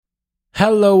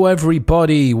Hello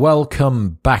everybody,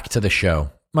 welcome back to the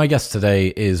show. My guest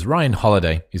today is Ryan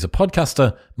Holiday. He's a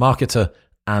podcaster, marketer,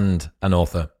 and an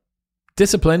author.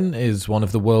 Discipline is one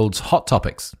of the world's hot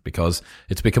topics because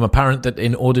it's become apparent that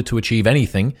in order to achieve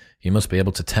anything, you must be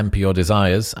able to temper your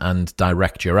desires and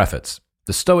direct your efforts.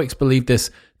 The Stoics believed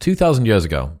this 2,000 years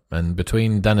ago, and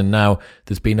between then and now,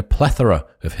 there's been a plethora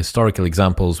of historical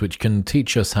examples which can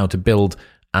teach us how to build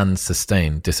and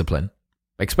sustain discipline.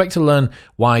 Expect to learn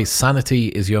why sanity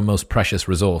is your most precious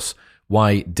resource,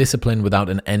 why discipline without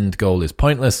an end goal is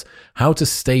pointless, how to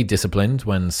stay disciplined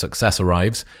when success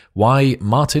arrives, why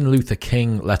Martin Luther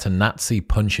King let a Nazi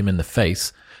punch him in the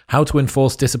face, how to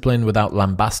enforce discipline without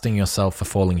lambasting yourself for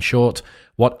falling short,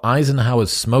 what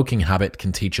Eisenhower's smoking habit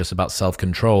can teach us about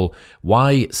self-control,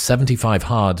 why 75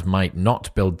 hard might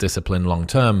not build discipline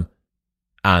long-term,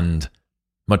 and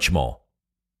much more.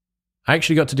 I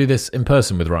actually got to do this in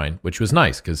person with Ryan, which was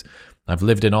nice because I've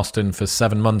lived in Austin for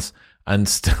 7 months and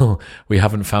still we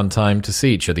haven't found time to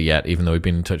see each other yet, even though we've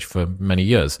been in touch for many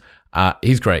years.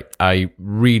 He's great. I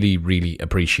really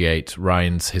appreciate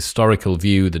Ryan's historical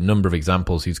view, the number of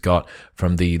examples he's got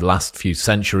from the last few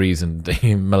centuries and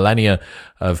the millennia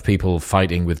of people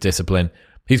fighting with discipline.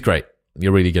 He's great.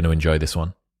 You're really going to enjoy this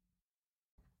one.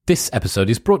 This episode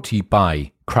is brought to you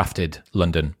by Crafted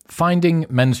London. Finding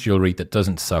men's jewellery that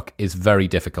doesn't suck is very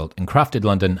difficult, and Crafted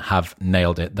London have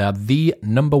nailed it. They're the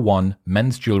 #1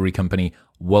 men's jewellery company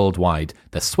worldwide.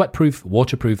 They're sweatproof,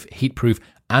 waterproof, heatproof,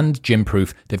 and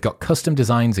gym-proof. They've got custom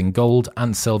designs in gold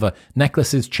and silver,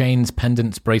 necklaces, chains,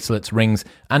 pendants, bracelets, rings,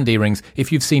 and earrings.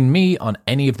 If you've seen me on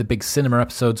any of the big cinema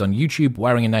episodes on YouTube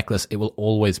wearing a necklace, it will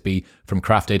always be from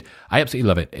Crafted. I absolutely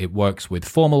love it. It works with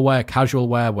formal wear, casual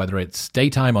wear, whether it's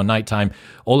daytime or nighttime.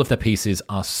 All of their pieces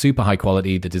are super high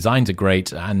quality. The designs are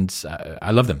great, and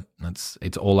I love them.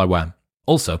 It's all I wear.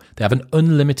 Also, they have an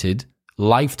unlimited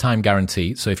lifetime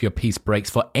guarantee, so if your piece breaks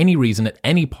for any reason at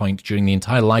any point during the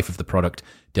entire life of the product,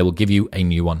 they will give you a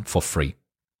new one for free.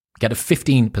 Get a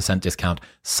 15% discount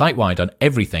site-wide on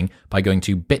everything by going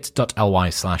to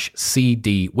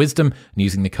bit.ly/cdwisdom and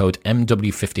using the code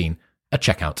MW15 at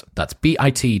checkout. That's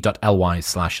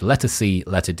bit.ly/C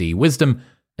wisdom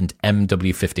and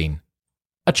MW15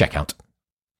 at checkout.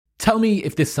 Tell me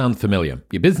if this sounds familiar.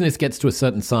 Your business gets to a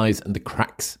certain size and the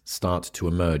cracks start to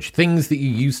emerge. Things that you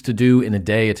used to do in a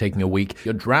day are taking a week.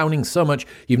 You're drowning so much,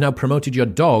 you've now promoted your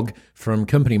dog from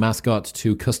company mascot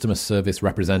to customer service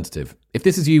representative. If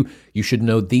this is you, you should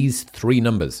know these 3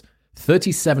 numbers: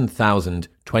 37,000,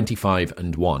 25,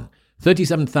 and 1.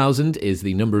 37,000 is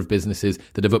the number of businesses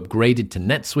that have upgraded to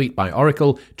NetSuite by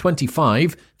Oracle.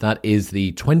 25, that is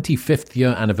the 25th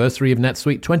year anniversary of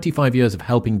NetSuite. 25 years of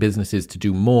helping businesses to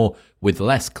do more with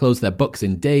less, close their books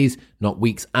in days, not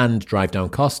weeks, and drive down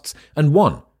costs. And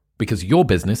 1, because your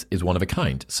business is one of a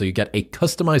kind. So you get a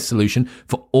customized solution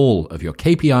for all of your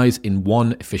KPIs in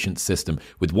one efficient system.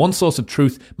 With one source of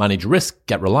truth, manage risk,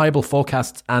 get reliable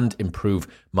forecasts, and improve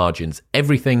margins.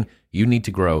 Everything you need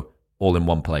to grow all in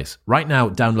one place. Right now,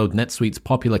 download NetSuite's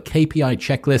popular KPI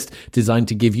checklist designed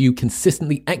to give you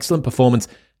consistently excellent performance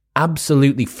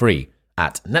absolutely free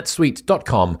at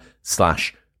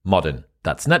netsuite.com/modern.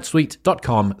 That's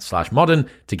netsuite.com/modern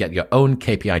to get your own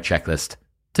KPI checklist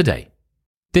today.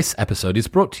 This episode is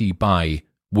brought to you by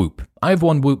Whoop. I've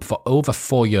worn Whoop for over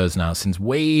 4 years now, since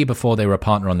way before they were a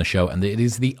partner on the show, and it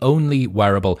is the only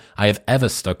wearable I have ever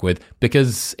stuck with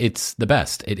because it's the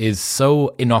best. It is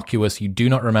so innocuous, you do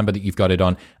not remember that you've got it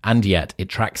on, and yet it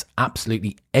tracks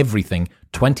absolutely everything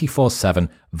 24/7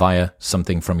 via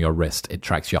something from your wrist. It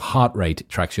tracks your heart rate, it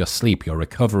tracks your sleep, your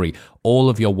recovery, all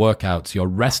of your workouts, your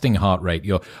resting heart rate,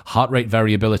 your heart rate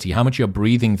variability, how much you're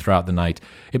breathing throughout the night.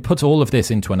 It puts all of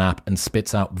this into an app and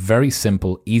spits out very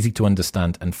simple, easy to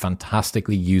understand, and fantastically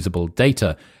usable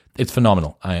data. It's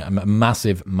phenomenal. I am a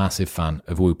massive fan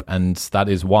of Whoop, and that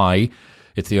is why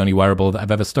it's the only wearable that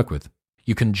I've ever stuck with.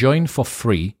 You can join for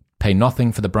free, pay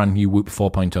nothing for the brand new Whoop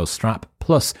 4.0 strap,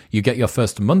 plus you get your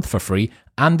first month for free,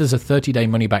 and there's a 30-day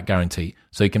money-back guarantee.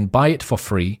 So you can buy it for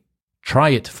free, try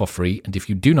it for free, and if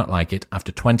you do not like it,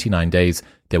 after 29 days,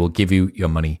 they will give you your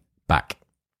money back.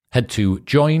 Head to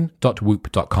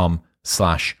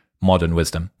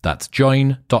join.whoop.com/modernwisdom. That's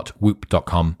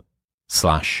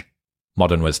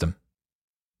join.whoop.com/modernwisdom.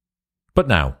 But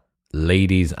now,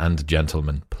 ladies and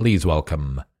gentlemen, please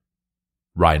welcome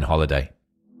Ryan Holiday.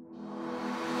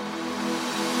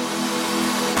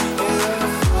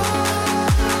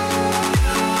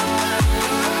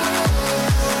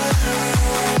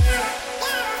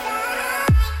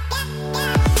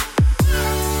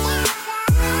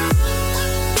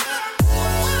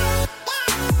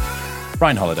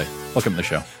 Ryan Holiday, welcome to the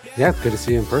show. Yeah, it's good to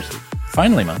see you in person.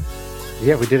 Finally, man.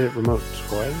 Yeah, we did it remote,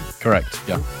 right? Correct.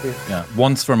 Yeah.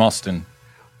 Once from Austin,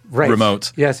 right.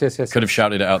 Remote. Yes. Could have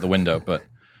shouted it out the window, but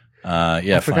I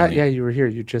forgot. finally. Yeah, you were here.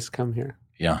 You just come here.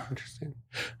 Yeah. Interesting.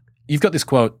 You've got this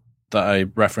quote that I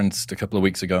referenced a couple of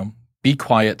weeks ago. Be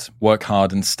quiet, work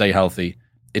hard, and stay healthy.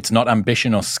 It's not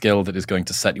ambition or skill that is going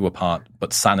to set you apart,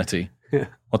 but sanity. Yeah.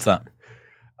 What's that?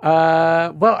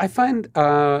 Well, I find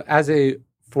as a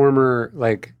former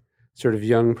like sort of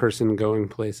young person going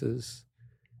places,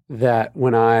 that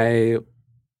when I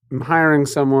am hiring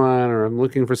someone or I'm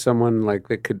looking for someone like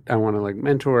that I want to like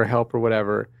mentor or help or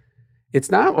whatever,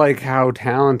 it's not like how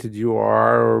talented you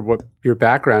are or what your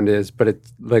background is, but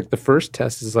it's like the first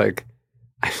test is like,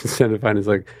 I tend to find is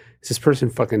like, is this person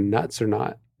fucking nuts or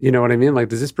not? You know what I mean? Like,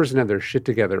 does this person have their shit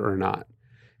together or not?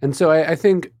 And so I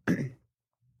think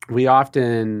we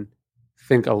often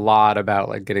think a lot about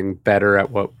like getting better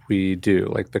at what we do,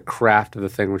 like the craft of the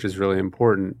thing, which is really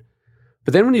important.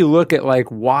 But then when you look at like,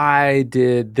 why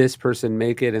did this person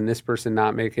make it and this person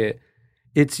not make it?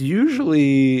 It's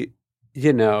usually,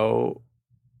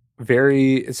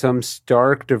 some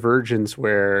stark divergence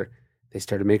where they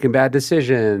started making bad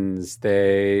decisions.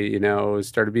 They,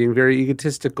 started being very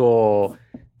egotistical.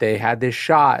 They had this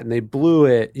shot and they blew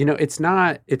it. It's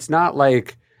not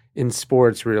like in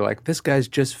sports where you're like, this guy's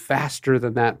just faster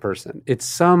than that person. It's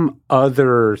some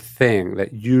other thing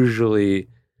that usually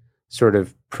sort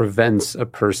of prevents a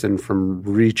person from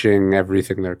reaching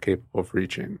everything they're capable of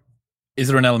reaching. Is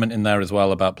there an element in there as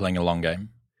well about playing a long game?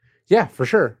 Yeah, for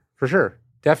sure.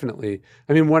 Definitely.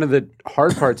 I mean, one of the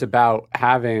hard parts about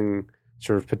having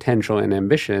sort of potential and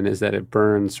ambition is that it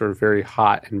burns sort of very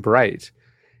hot and bright.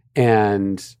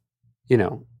 And,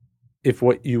 if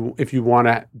you want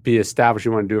to be established,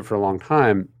 you want to do it for a long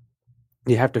time,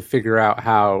 you have to figure out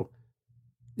how,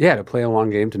 to play a long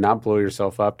game, to not blow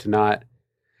yourself up,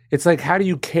 it's like, how do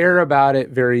you care about it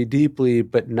very deeply,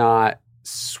 but not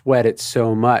sweat it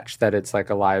so much that it's like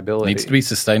a liability? It needs to be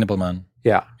sustainable, man.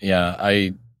 Yeah. Yeah.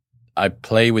 I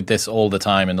play with this all the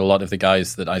time, and a lot of the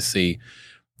guys that I see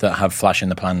that have flash in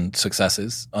the pan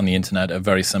successes on the internet are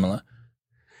very similar.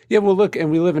 Yeah, well, look,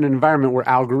 and we live in an environment where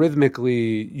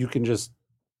algorithmically you can just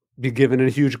be given a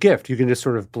huge gift. You can just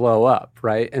sort of blow up,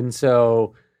 right? And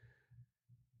so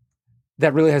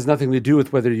that really has nothing to do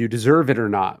with whether you deserve it or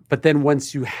not. But then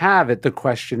once you have it, the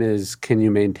question is, can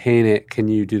you maintain it? Can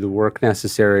you do the work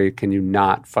necessary? Can you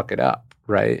not fuck it up,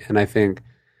 right? And I think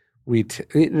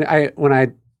when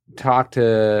I talk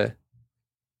to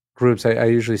groups, I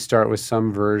usually start with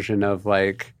some version of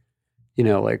like,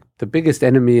 like the biggest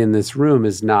enemy in this room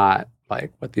is not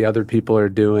like what the other people are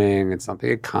doing. It's not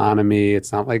the economy.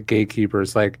 It's not like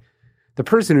gatekeepers. Like the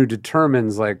person who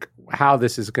determines like how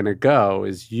this is going to go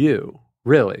is you,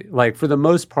 really. Like for the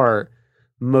most part,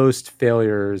 most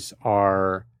failures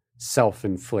are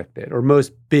self-inflicted, or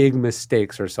most big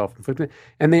mistakes are self-inflicted.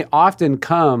 And they often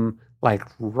come like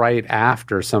right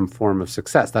after some form of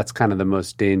success. That's kind of the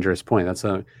most dangerous point. That's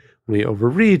when we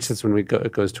overreach. That's when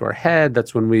it goes to our head.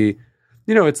 That's when we,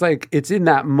 it's like, it's in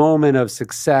that moment of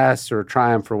success or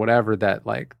triumph or whatever that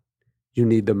like you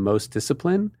need the most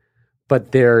discipline,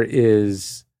 but there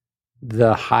is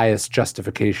the highest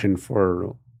justification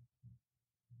for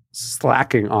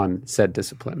slacking on said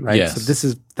discipline, right? Yes.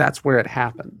 So that's where it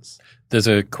happens. There's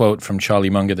a quote from Charlie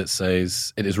Munger that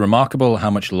says, "It is remarkable how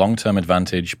much long-term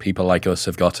advantage people like us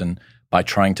have gotten by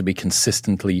trying to be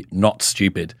consistently not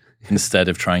stupid instead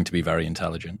of trying to be very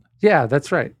intelligent." Yeah,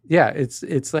 that's right. Yeah,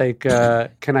 it's like,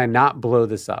 can I not blow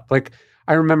this up? Like,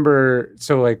 I remember,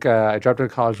 I dropped out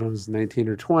of college when I was 19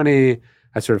 or 20.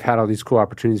 I sort of had all these cool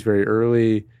opportunities very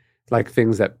early, like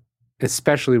things that,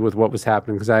 especially with what was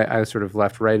happening, because I sort of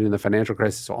left right in the financial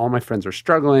crisis. So all my friends are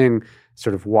struggling,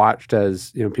 sort of watched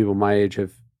as, people my age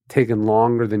have taken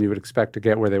longer than you would expect to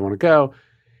get where they want to go.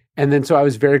 And then so I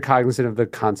was very cognizant of the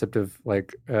concept of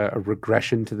like a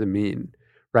regression to the mean.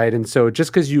 Right. And so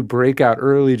just because you break out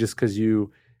early, just because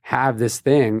you have this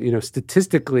thing,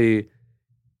 statistically,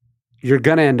 you're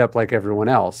going to end up like everyone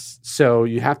else. So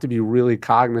you have to be really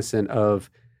cognizant of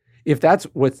if that's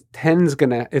what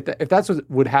if that's what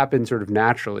would happen sort of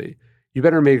naturally, you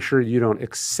better make sure you don't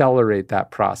accelerate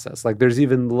that process. Like there's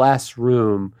even less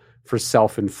room for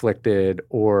self-inflicted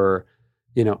or,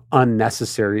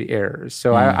 unnecessary errors.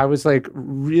 So I was like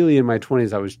really in my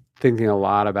 20s, I was thinking a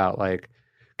lot about like,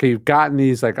 okay, you've gotten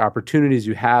these like opportunities,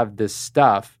 you have this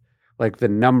stuff, like the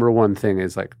number one thing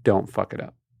is like, don't fuck it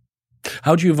up.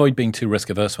 How do you avoid being too risk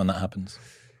averse when that happens?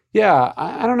 Yeah,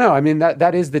 I don't know. I mean,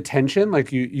 that is the tension.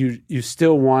 Like you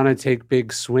still want to take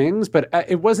big swings, but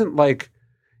it wasn't like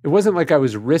I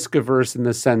was risk averse in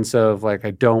the sense of like,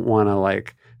 I don't want to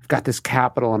like, I've got this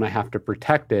capital and I have to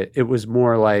protect it. It was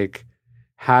more like,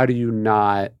 how do you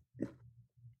not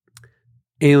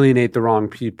alienate the wrong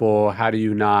people? How do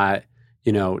you not,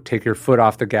 take your foot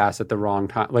off the gas at the wrong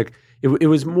time? Like it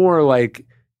was more like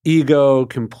ego,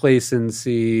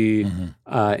 complacency,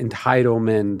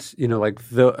 entitlement, like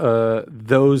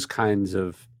those kinds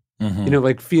of,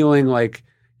 like feeling like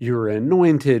you're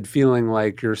anointed, feeling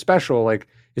like you're special. Like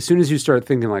as soon as you start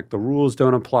thinking like the rules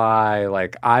don't apply,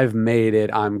 like I've made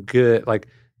it, I'm good. Like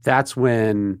that's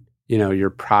when, you're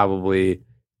probably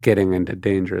getting into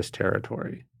dangerous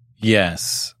territory.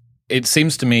 Yes. It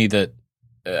seems to me that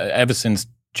ever since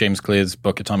James Clear's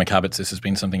book, Atomic Habits, this has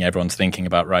been something everyone's thinking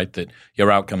about, right? That your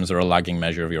outcomes are a lagging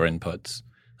measure of your inputs.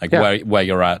 Like where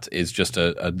you're at is just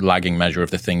a lagging measure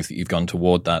of the things that you've gone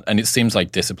toward that. And it seems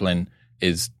like discipline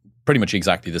is pretty much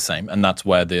exactly the same. And that's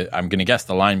where I'm going to guess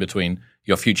the line between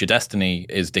your future destiny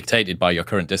is dictated by your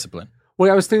current discipline.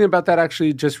 Well, I was thinking about that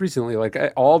actually just recently. Like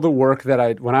all the work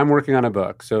that when I'm working on a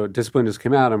book, so Discipline just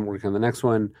came out, I'm working on the next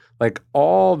one. Like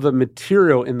all the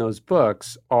material in those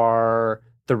books are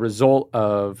the result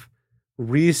of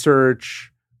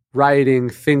research, writing,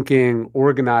 thinking,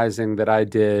 organizing that I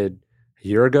did a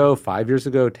year ago, 5 years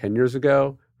ago, 10 years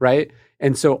ago, right?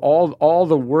 And so all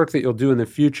the work that you'll do in the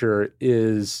future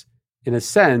is, in a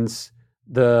sense,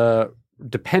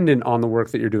 dependent on the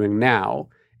work that you're doing now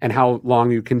and how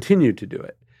long you continue to do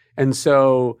it. And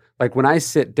so, like when I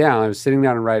sit down, I was sitting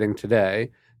down and writing today,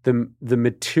 the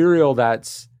material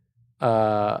that's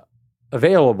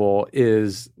available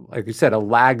is, like you said, a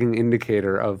lagging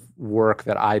indicator of work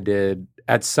that I did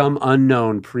at some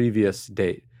unknown previous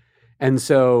date. And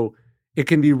so it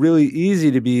can be really easy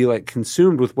to be like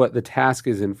consumed with what the task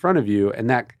is in front of you.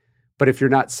 But if you're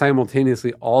not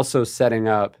simultaneously also setting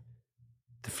up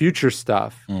the future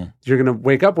stuff, you're going to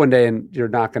wake up one day and you're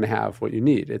not going to have what you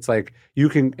need. It's like you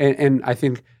can, and I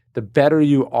think the better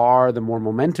you are, the more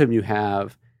momentum you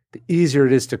have, the easier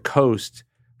it is to coast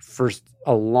for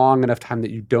a long enough time that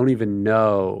you don't even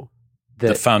know that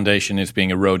the foundation is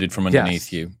being eroded from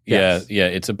underneath you. Yes. Yeah.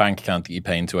 It's a bank account that you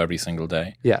pay into every single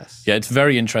day. Yes. Yeah, it's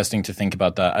very interesting to think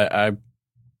about that. I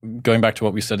going back to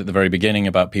what we said at the very beginning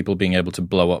about people being able to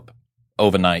blow up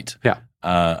overnight. Yeah.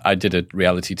 I did a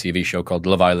reality TV show called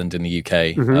Love Island in the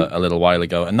UK a little while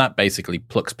ago, and that basically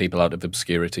plucks people out of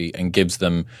obscurity and gives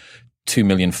them 2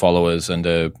 million followers and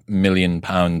 £1 million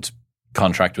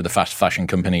contract with a fast fashion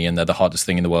company, and they're the hottest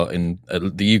thing in the world. In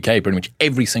the UK, pretty much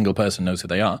every single person knows who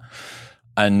they are.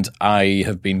 And I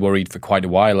have been worried for quite a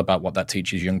while about what that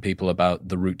teaches young people about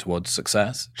the route towards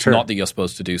success. Sure. Not that you're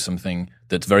supposed to do something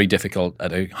that's very difficult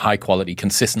at a high quality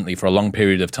consistently for a long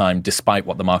period of time, despite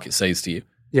what the market says to you.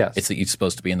 Yes. It's that you're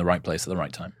supposed to be in the right place at the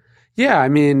right time. Yeah, I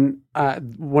mean,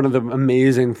 one of the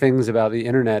amazing things about the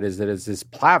internet is that it's this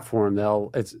platform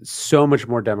it's so much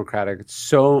more democratic. It's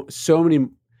so many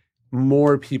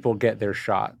more people get their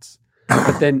shots.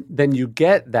 But then you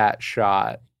get that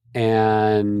shot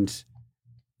and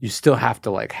you still have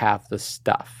to like have the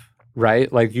stuff,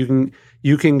 right? Like you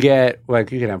can get,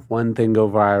 like, you can have one thing go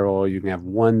viral, you can have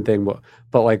one thing,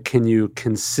 but like, can you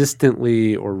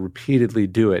consistently or repeatedly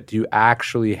do it? Do you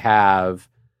actually have,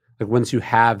 like, once you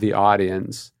have the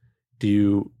audience,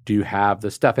 do you have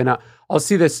the stuff? And I'll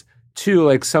see this too,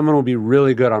 like someone will be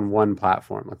really good on one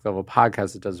platform, like they'll have a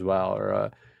podcast that does well, or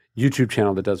a YouTube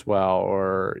channel that does well,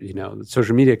 or, the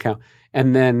social media account.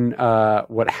 And then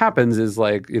what happens is,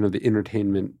 like, the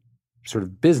entertainment sort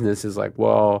of business is like,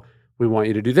 well, we want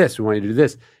you to do this. We want you to do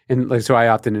this. And like, so I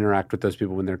often interact with those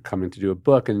people when they're coming to do a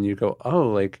book, and you go, oh,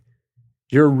 like,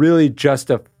 you're really just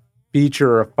a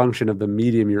feature or a function of the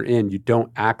medium you're in. You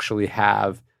don't actually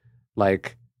have,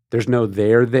 like, there's no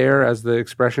there, as the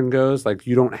expression goes. Like,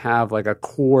 you don't have like a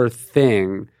core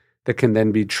thing that can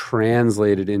then be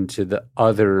translated into the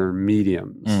other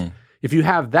mediums. If you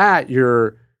have that,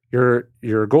 you're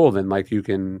golden. Like, you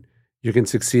can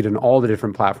succeed in all the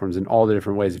different platforms in all the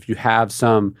different ways. If you have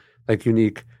some like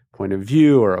unique point of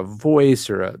view or a voice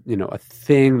or a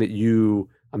thing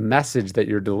a message that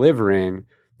you're delivering,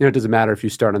 it doesn't matter if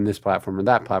you start on this platform or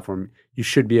that platform, you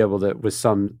should be able to, with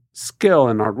some skill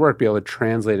and hard work, be able to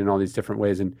translate in all these different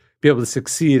ways and be able to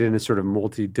succeed in a sort of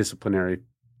multidisciplinary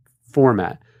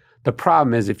format. The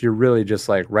problem is, if you're really just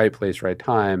like right place, right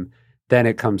time, then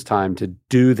it comes time to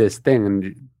do this thing,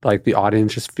 and like the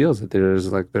audience just feels that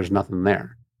there's nothing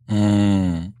there.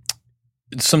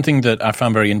 Something that I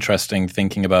found very interesting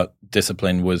thinking about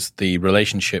discipline was the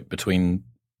relationship between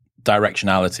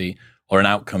directionality, or an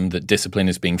outcome that discipline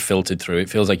is being filtered through. It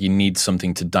feels like you need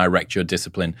something to direct your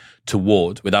discipline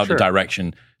toward. Without the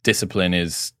direction, discipline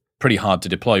is pretty hard to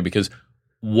deploy, because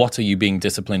what are you being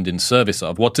disciplined in service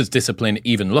of? What does discipline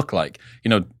even look like?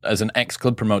 As an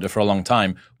ex-club promoter for a long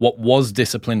time, what was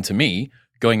discipline to me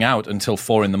going out until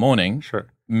 4 a.m. Sure.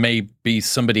 may be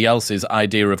somebody else's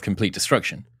idea of complete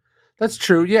destruction. That's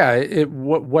true. Yeah.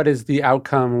 What is the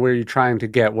outcome? Where are you trying to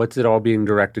get? What's it all being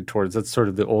directed towards? That's sort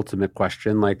of the ultimate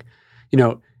question. Like,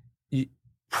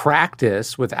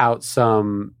 practice without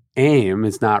some aim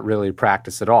is not really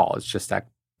practice at all. It's just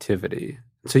activity.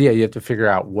 So yeah, you have to figure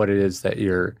out what it is that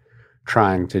you're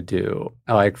trying to do.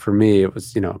 Like for me, it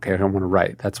was, okay, I want to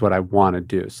write. That's what I want to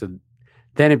do. So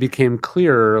then it became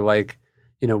clearer, like,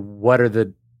 what are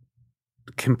the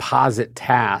composite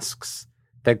tasks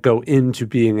that go into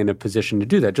being in a position to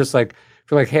do that? Just like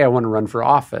if you're like, hey, I want to run for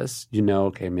office,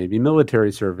 okay, maybe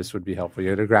military service would be helpful. You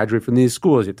have to graduate from these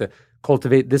schools. You have to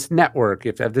cultivate this network. You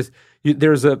have to have this.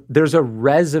 There's a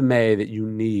resume that you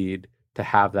need to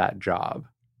have that job,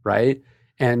 right?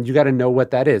 And you got to know what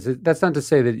that is. That's not to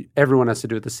say that everyone has to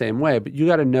do it the same way, but you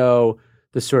got to know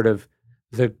the sort of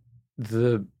the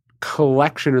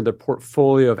collection or the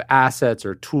portfolio of assets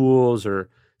or tools or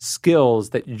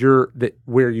skills that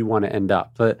where you want to end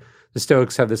up. But the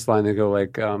Stoics have this line. They go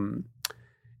like,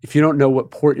 if you don't know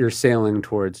what port you're sailing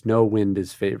towards, no wind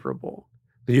is favorable.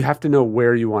 You have to know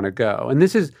where you want to go. And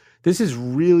this is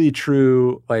really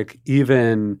true, like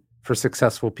even for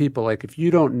successful people. Like if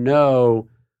you don't know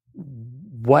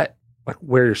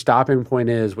where your stopping point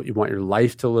is, what you want your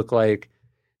life to look like,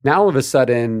 now all of a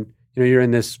sudden, you're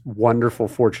in this wonderful,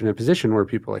 fortunate position where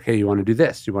people are like, hey, you want to do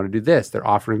this? You want to do this? They're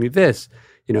offering you this.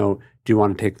 Do you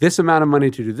want to take this amount of money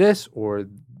to do this or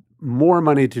more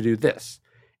money to do this?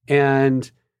 And,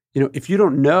 if you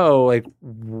don't know, like,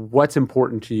 what's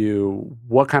important to you,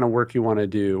 what kind of work you want to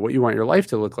do, what you want your life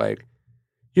to look like,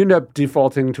 you end up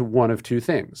defaulting to one of two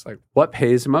things, like what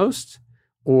pays most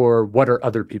or what are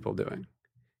other people doing?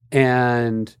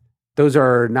 And those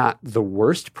are not the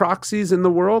worst proxies in the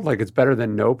world. Like it's better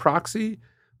than no proxy,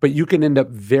 but you can end up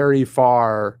very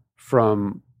far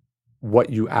from what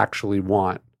you actually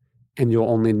want. And you'll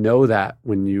only know that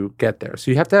when you get there. So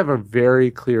you have to have a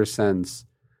very clear sense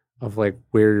of like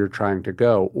where you're trying to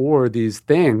go, or these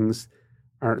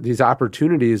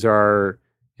opportunities are,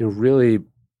 really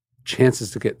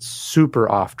chances to get super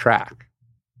off track.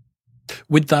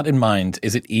 With that in mind,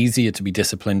 is it easier to be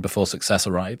disciplined before success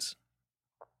arrives?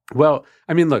 Well,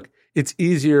 I mean, look, it's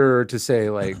easier to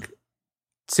say like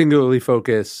singularly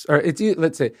focus, or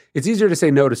let's say it's easier to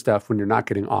say no to stuff when you're not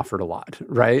getting offered a lot,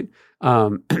 right?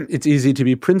 It's easy to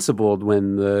be principled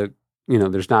when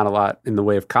there's not a lot in the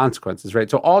way of consequences, right?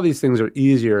 So all these things are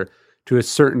easier to a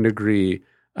certain degree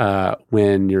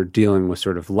when you're dealing with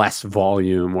sort of less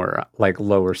volume or like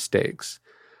lower stakes.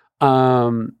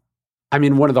 I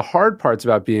mean, one of the hard parts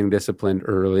about being disciplined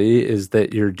early is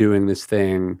that you're doing this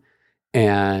thing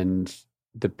and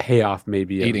the payoff may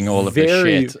be eating all of the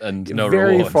shit and no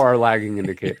very reward. Far lagging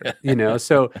indicator,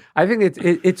 So I think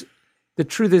it's the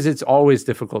truth is it's always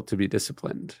difficult to be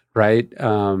disciplined, right?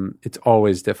 It's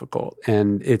always difficult,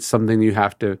 and it's something you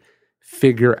have to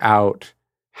figure out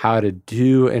how to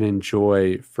do and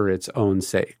enjoy for its own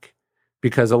sake,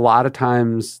 because a lot of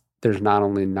times there's not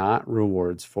only not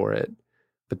rewards for it,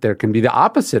 but there can be the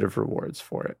opposite of rewards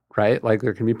for it, right? Like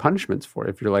there can be punishments for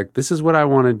it. If you're like, this is what I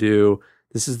want to do,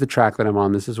 this is the track that I'm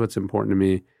on, this is what's important to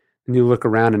me, and you look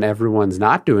around and everyone's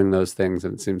not doing those things,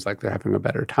 and it seems like they're having a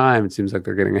better time, it seems like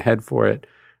they're getting ahead for it,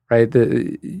 right?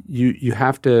 You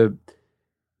have to,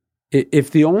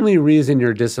 if the only reason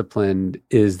you're disciplined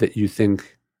is that you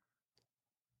think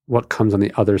what comes on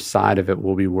the other side of it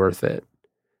will be worth it,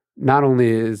 not only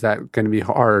is that going to be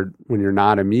hard when you're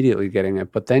not immediately getting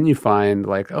it, but then you find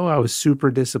like, oh, I was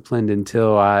super disciplined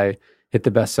until I hit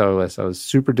the bestseller list. I was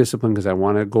super disciplined because I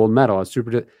won a gold medal. I was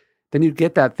then you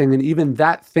get that thing, and even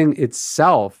that thing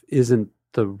itself isn't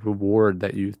the reward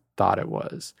that you thought it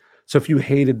was. So if you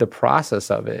hated the process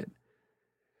of it,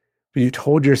 but you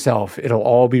told yourself it'll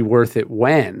all be worth it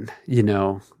when,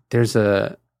 there's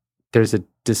a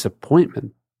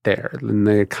disappointment there, and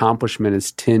the accomplishment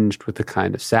is tinged with a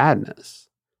kind of sadness.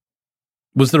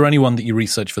 Was there anyone that you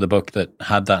researched for the book that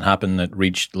had that happen, that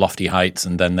reached lofty heights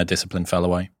and then their discipline fell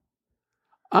away?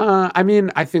 I mean,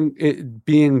 I think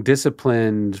being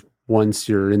disciplined once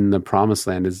you're in the promised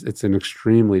land it's an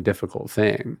extremely difficult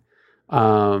thing.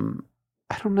 I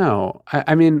don't know.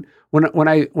 I mean, when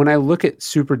I look at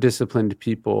super disciplined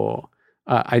people,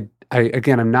 I'm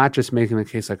not just making the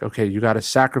case like, okay, you got to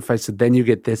sacrifice, so then you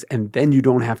get this, and then you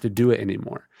don't have to do it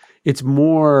anymore. It's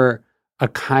more a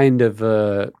kind of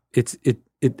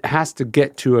it has to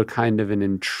get to a kind of an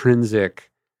intrinsic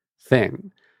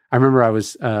thing. I remember I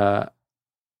was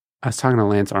talking to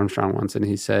Lance Armstrong once, and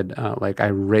he said, like, I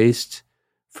raced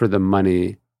for the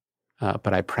money,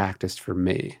 but I practiced for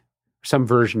me. some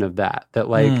version of that. That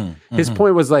like his mm-hmm.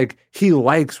 point was like he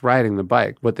likes riding the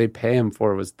bike. What they pay him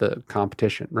for was the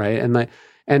competition, right?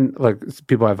 And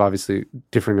people have obviously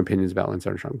differing opinions about Lance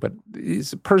Armstrong, but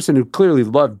he's a person who clearly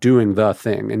loved doing the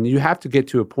thing. And you have to get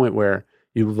to a point where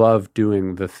you love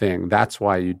doing the thing. That's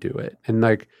why you do it. And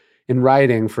like in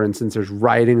writing, for instance, there's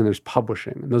writing and there's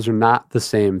publishing, and those are not the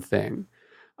same thing.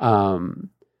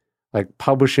 Like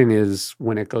publishing is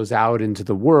when it goes out into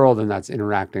the world, and that's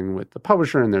interacting with the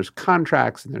publisher, and there's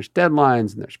contracts and there's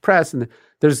deadlines and there's press and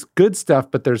there's good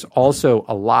stuff, but there's also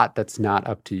a lot that's not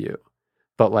up to you.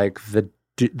 But like the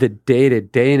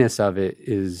day-to-dayness of it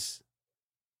is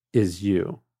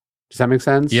you. Does that make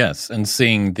sense? Yes, and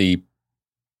seeing the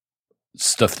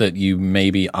stuff that you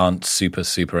maybe aren't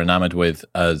super enamored with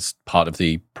as part of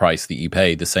the price that you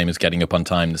pay, the same as getting up on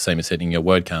time, the same as hitting your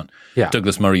word count. Yeah.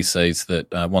 Douglas Murray says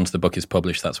that once the book is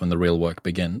published, that's when the real work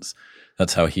begins.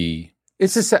 That's how he...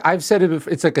 I've said it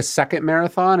before, it's like a second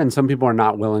marathon, and some people are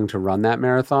not willing to run that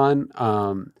marathon.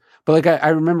 But like I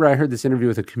remember I heard this interview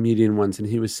with a comedian once, and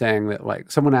he was saying that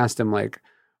like someone asked him like,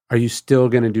 are you still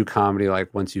going to do comedy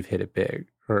like once you've hit it big?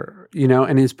 Or, you know,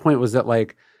 and his point was that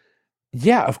like,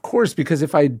 yeah, of course, because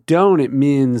if I don't, it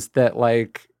means that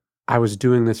like I was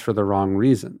doing this for the wrong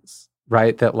reasons,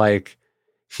 right? That like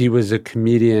he was a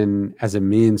comedian as a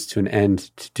means to an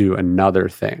end to do another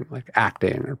thing, like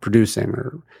acting or producing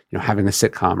or, you know, having a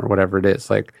sitcom or whatever it is.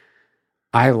 Like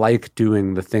I like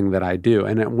doing the thing that I do.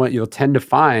 And what you'll tend to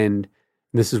find,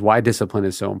 and this is why discipline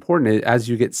is so important, as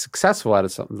you get successful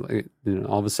at something, like, you know,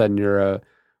 all of a sudden you're a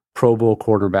Pro Bowl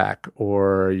quarterback,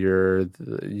 or you're,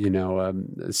 you know, a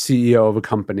CEO of a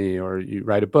company, or you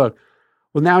write a book.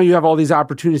 Well, now you have all these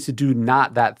opportunities to do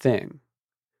not that thing,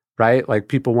 right? Like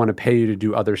people want to pay you to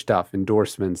do other stuff,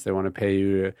 endorsements. They want to pay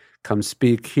you to come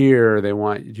speak here. They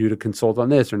want you to consult on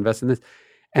this or invest in this.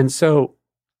 And so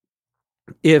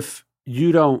if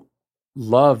you don't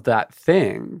love that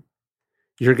thing,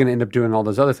 you're going to end up doing all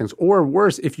those other things. Or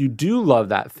worse, if you do love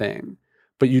that thing,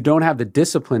 but you don't have the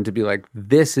discipline to be like,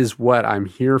 this is what I'm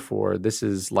here for. This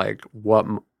is like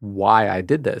why I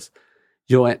did this.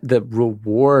 The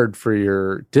reward for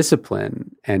your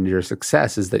discipline and your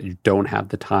success is that you don't have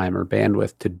the time or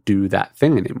bandwidth to do that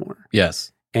thing anymore.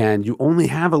 Yes. And you only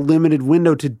have a limited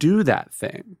window to do that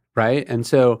thing, right? And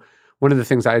so one of the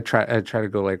things I try to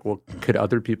go like, well, could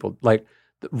other people, like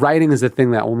writing is a thing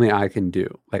that only I can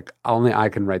do. Like only I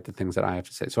can write the things that I have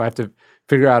to say. So I have to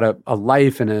figure out a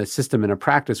life and a system and a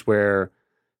practice where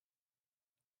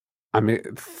I'm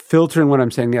filtering what I'm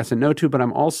saying yes and no to, but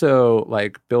I'm also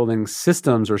like building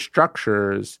systems or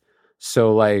structures.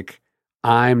 So like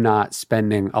I'm not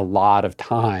spending a lot of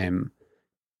time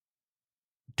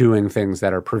doing things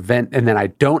that are and then I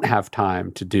don't have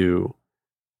time to do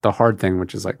the hard thing,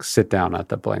 which is like sit down at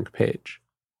the blank page.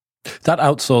 That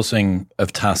outsourcing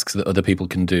of tasks that other people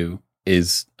can do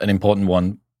is an important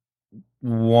one.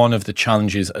 One of the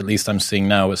challenges, at least I'm seeing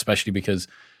now, especially because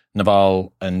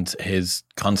Naval and his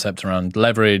concept around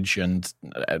leverage and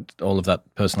all of that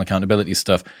personal accountability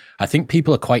stuff, I think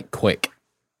people are quite quick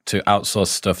to outsource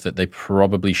stuff that they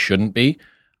probably shouldn't be.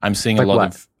 I'm seeing a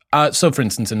lot of... so, for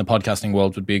instance, in the podcasting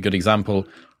world would be a good example.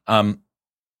 The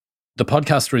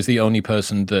podcaster is the only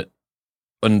person that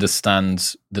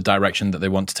understands the direction that they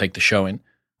want to take the show in,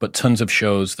 but tons of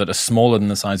shows that are smaller than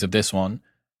the size of this one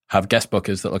have guest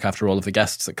bookers that look after all of the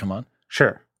guests that come on.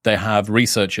 Sure. They have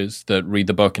researchers that read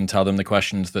the book and tell them the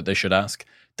questions that they should ask.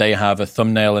 They have a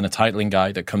thumbnail and a titling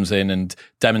guy that comes in and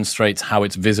demonstrates how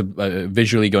it's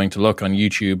visually going to look on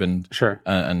YouTube and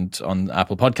and on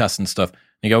Apple Podcasts and stuff.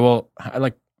 And you go, well,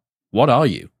 like, what are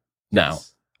you now?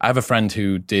 Yes. I have a friend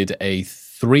who did a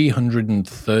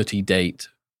 330-date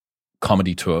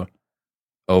comedy tour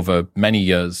over many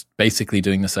years, basically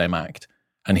doing the same act.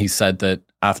 And he said that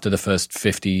after the first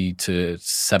 50 to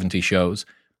 70 shows,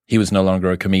 he was no longer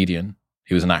a comedian.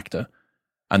 He was an actor.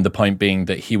 And the point being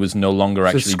that he was no longer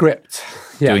actually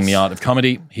doing the art of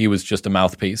comedy. He was just a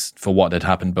mouthpiece for what had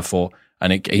happened before.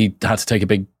 And he had to take a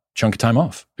big chunk of time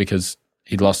off because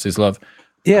he'd lost his love.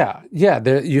 Yeah.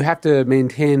 You have to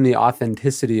maintain the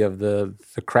authenticity of the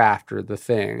craft or the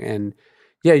thing. And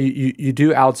yeah, you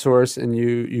do outsource and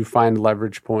you find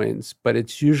leverage points, but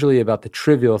it's usually about the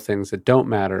trivial things that don't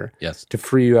matter to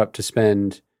free you up to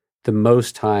spend the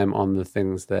most time on the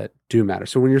things that do matter.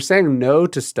 So when you're saying no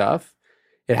to stuff,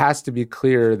 it has to be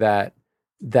clear that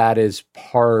that is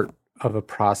part of a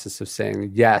process of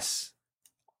saying yes,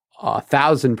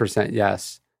 1,000%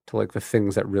 yes to like the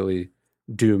things that really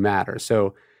do matter.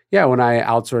 So yeah, when I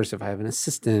outsource, if I have an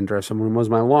assistant or someone who mows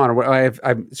my lawn, or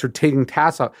I'm sort of taking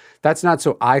tasks off, that's not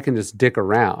so I can just dick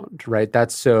around, right?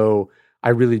 That's so I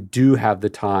really do have the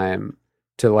time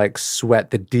to like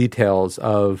sweat the details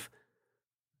of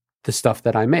the stuff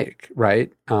that I make,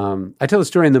 right? I tell a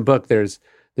story in the book. There's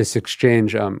this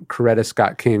exchange. Coretta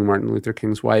Scott King, Martin Luther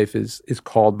King's wife, is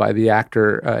called by the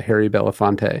actor Harry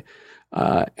Belafonte,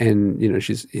 and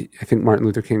I think Martin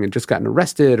Luther King had just gotten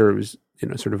arrested or was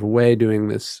sort of away doing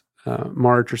this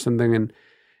march or something, and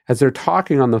as they're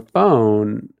talking on the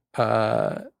phone,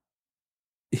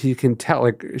 he can tell,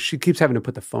 like, she keeps having to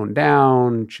put the phone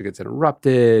down. She gets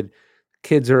interrupted.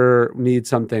 Kids need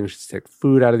something. She's take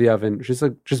food out of the oven. She's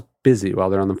like just busy while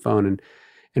they're on the phone.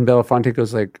 And Belafonte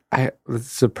goes like,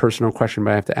 this is a personal question,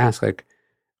 but I have to ask, like,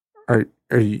 do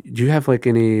you have like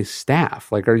any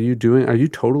staff? Like, are you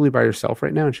totally by yourself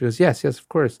right now? And she goes, yes, of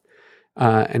course.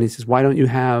 And he says, why don't you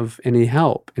have any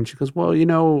help? And she goes, well,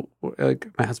 like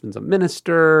my husband's a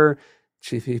minister.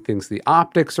 He thinks the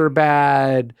optics are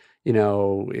bad. I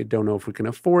don't know if we can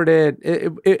afford it.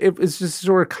 It was just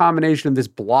sort of a combination of this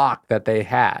block that they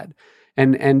had.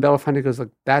 And Belafonte goes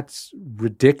like, that's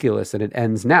ridiculous. And it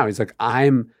ends now. He's like,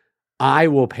 I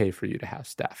will pay for you to have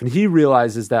staff. And he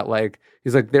realizes that, like,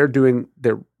 he's like, they're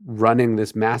running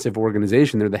this massive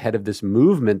organization. They're the head of this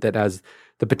movement that has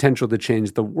the potential to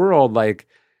change the world. Like,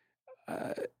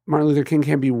 Martin Luther King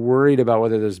can't be worried about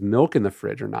whether there's milk in the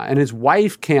fridge or not. And his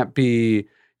wife can't be,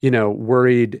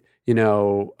 worried,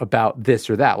 about this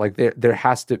or that. Like,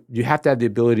 you have to have the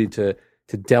ability to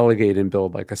delegate and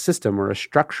build like a system or a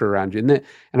structure around you.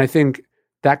 And I think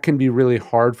that can be really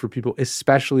hard for people,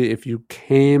 especially if you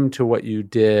came to what you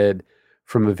did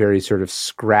from a very sort of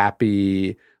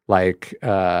scrappy, like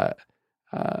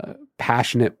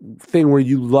passionate thing where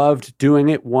you loved doing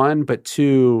it, one, but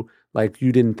two, like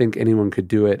you didn't think anyone could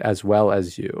do it as well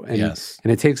as you. And, yes.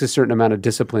 And it takes a certain amount of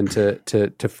discipline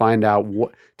to find out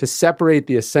to separate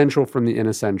the essential from the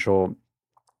inessential,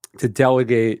 to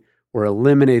delegate or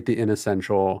eliminate the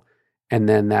inessential, and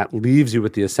then that leaves you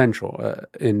with the essential.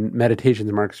 In Meditations,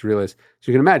 Marcus Aurelius,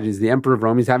 so you can imagine, he's the emperor of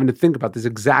Rome. He's having to think about this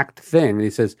exact thing. And he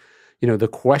says, the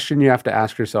question you have to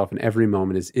ask yourself in every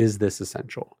moment is this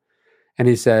essential? And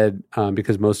he said,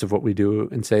 because most of what we do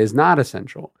and say is not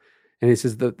essential. And he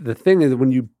says, the thing is that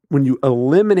when you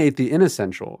eliminate the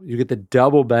inessential, you get the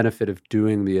double benefit of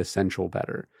doing the essential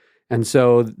better. And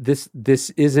so this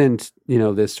isn't,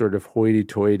 this sort of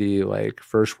hoity-toity, like,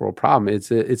 first world problem.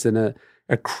 It's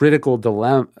a critical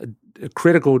dilemma, a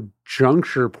critical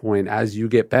juncture point as you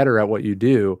get better at what you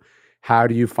do. How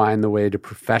do you find the way to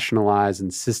professionalize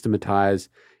and systematize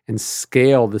and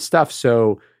scale the stuff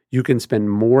so you can spend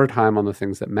more time on the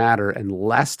things that matter and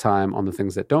less time on the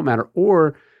things that don't matter?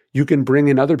 Or you can bring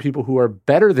in other people who are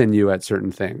better than you at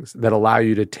certain things that allow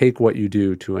you to take what you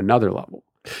do to another level.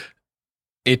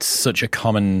 It's such a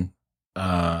common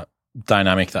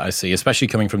dynamic that I see, especially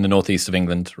coming from the northeast of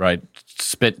England, right?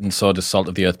 Spit and sawdust, salt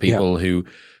of the earth people who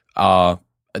are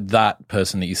that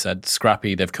person that you said,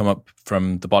 scrappy. They've come up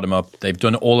from the bottom up. They've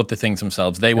done all of the things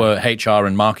themselves. They were HR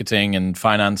and marketing and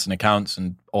finance and accounts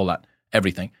and all that,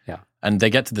 everything. Yeah. And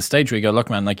they get to the stage where you go, look,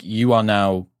 man, like, you are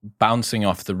now bouncing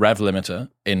off the rev limiter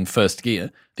in first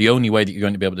gear. The only way that you're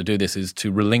going to be able to do this is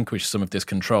to relinquish some of this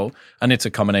control. And it's a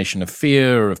combination of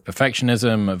fear, of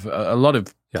perfectionism, of a lot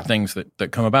of things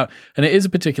that come about. And it is a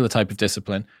particular type of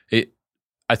discipline.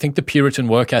 I think the Puritan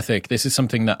work ethic, this is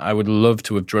something that I would love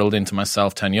to have drilled into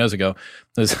myself 10 years ago.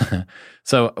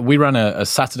 So we ran a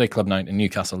Saturday club night in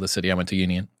Newcastle, the city I went to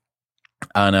uni in.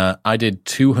 And I did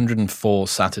 204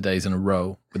 Saturdays in a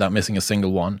row without missing a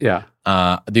single one. Yeah.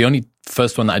 The only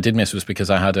first one that I did miss was because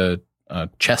I had a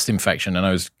chest infection and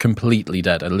I was completely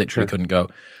dead. I literally couldn't go.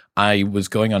 I was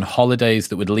going on holidays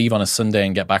that would leave on a Sunday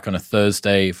and get back on a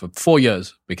Thursday for 4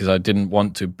 years because I didn't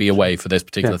want to be away for this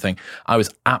particular thing. I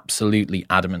was absolutely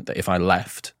adamant that if I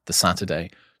left the Saturday,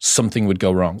 something would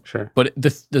go wrong. Sure. But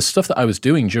the stuff that I was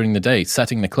doing during the day,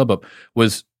 setting the club up,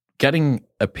 was getting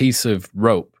a piece of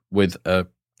rope with a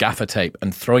gaffer tape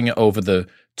and throwing it over the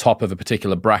top of a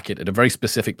particular bracket at a very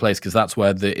specific place, because that's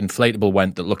where the inflatable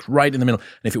went that looked right in the middle.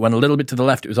 And if it went a little bit to the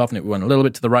left, it was off, and if it went a little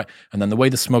bit to the right. And then the way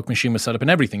the smoke machine was set up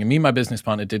and everything. And me and my business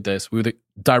partner did this. We were the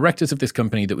directors of this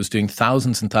company that was doing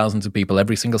thousands and thousands of people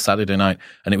every single Saturday night.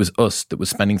 And it was us that was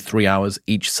spending 3 hours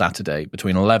each Saturday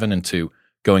between 11 and 2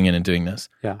 going in and doing this.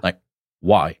 Yeah. Like,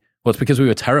 why? Well, it's because we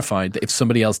were terrified that if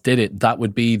somebody else did it, that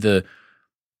would be the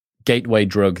gateway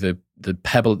drug, the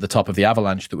pebble at the top of the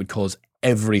avalanche that would cause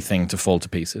everything to fall to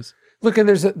pieces. Look, and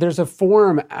there's a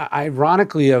form,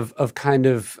 ironically, of kind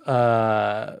of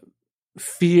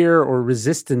fear or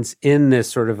resistance in this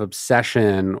sort of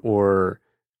obsession or,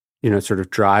 sort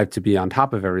of drive to be on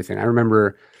top of everything. I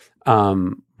remember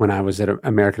when I was at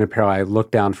American Apparel, I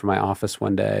looked down from my office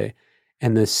one day,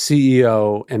 and the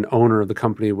CEO and owner of the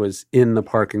company was in the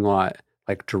parking lot,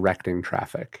 like directing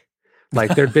traffic.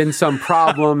 Like there'd been some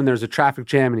problem and there's a traffic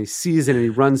jam and he sees it and he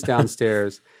runs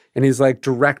downstairs and he's like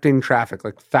directing traffic,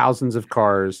 like thousands of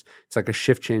cars. It's like a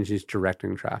shift change. He's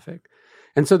directing traffic.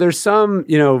 And so there's some,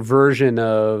 version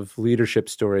of leadership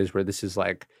stories where this is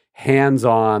like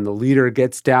hands-on. The leader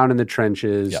gets down in the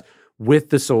trenches with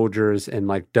the soldiers and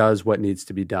like does what needs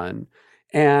to be done.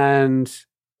 And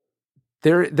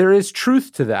there is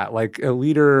truth to that. Like a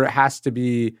leader has to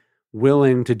be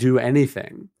willing to do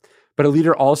anything. But a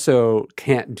leader also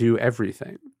can't do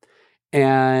everything.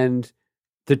 And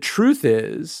the truth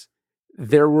is,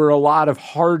 there were a lot of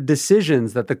hard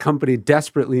decisions that the company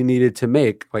desperately needed to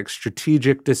make, like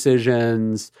strategic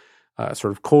decisions,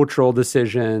 sort of cultural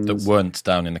decisions. That weren't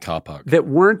down in the car park. That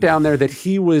weren't down there, that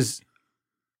he was,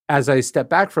 as I step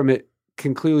back from it,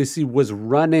 can clearly see was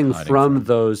running from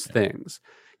those things.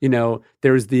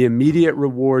 There's the immediate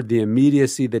reward, the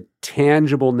immediacy, the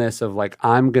tangibleness of like,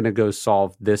 I'm going to go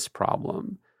solve this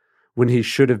problem, when he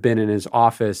should have been in his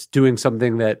office doing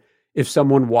something that if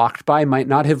someone walked by might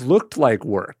not have looked like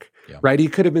work, right? He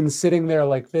could have been sitting there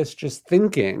like this, just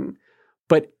thinking.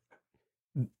 But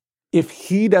if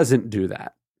he doesn't do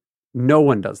that, no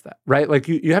one does that, right? Like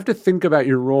you have to think about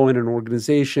your role in an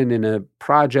organization, in a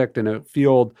project, in a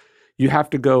field. You have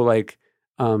to go like,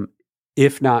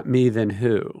 if not me, then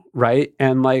who, right?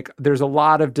 And like, there's a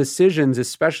lot of decisions,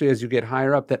 especially as you get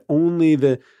higher up, that only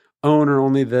the owner,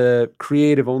 only the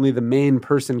creative, only the main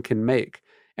person can make.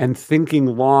 And thinking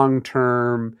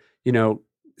long-term,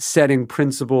 setting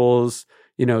principles,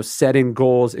 setting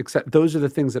goals, those are the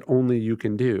things that only you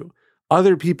can do.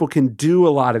 Other people can do a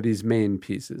lot of these main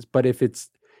pieces, but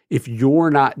if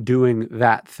you're not doing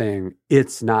that thing,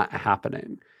 it's not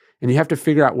happening. And you have to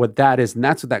figure out what that is. And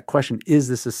that's what that question, is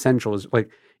this essential?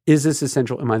 Is this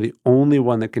essential? Am I the only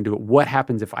one that can do it? What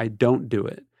happens if I don't do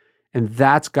it? And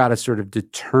that's got to sort of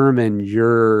determine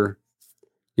your,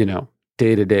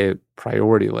 day-to-day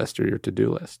priority list or your to-do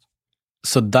list.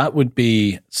 So that would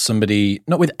be somebody,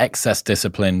 not with excess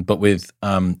discipline, but with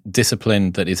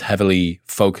discipline that is heavily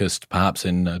focused, perhaps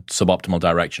in a suboptimal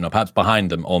direction, or perhaps behind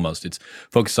them almost. It's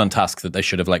focused on tasks that they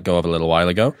should have let go of a little while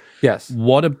ago. Yes.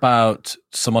 What about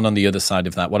someone on the other side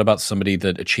of that? What about somebody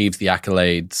that achieves the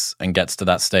accolades and gets to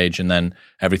that stage and then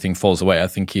everything falls away? I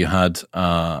think you had,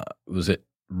 was it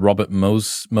Robert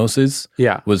Moses?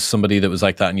 Yeah. Was somebody that was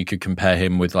like that, and you could compare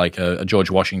him with like a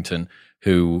George Washington,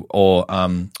 who's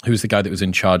the guy that was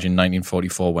in charge in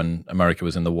 1944 when America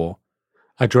was in the war?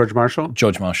 George Marshall?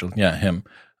 George Marshall, yeah, him.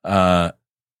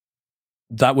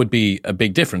 That would be a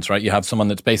big difference, right? You have someone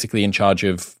that's basically in charge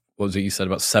of, what was it you said,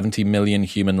 about 70 million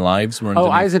human lives?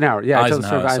 Eisenhower. Yeah,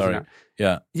 Eisenhower, Eisenhower. Sorry.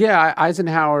 Yeah. Yeah,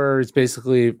 Eisenhower is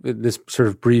basically this sort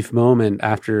of brief moment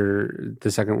after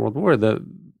the Second World War, the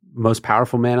most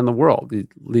powerful man in the world. He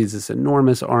leads this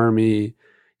enormous army.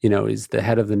 He's the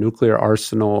head of the nuclear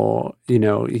arsenal.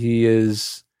 He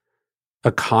is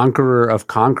a conqueror of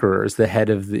conquerors, the head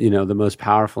of the most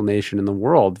powerful nation in the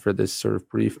world for this sort of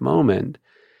brief moment.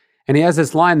 And he has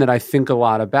this line that I think a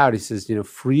lot about. He says,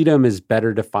 freedom is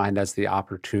better defined as the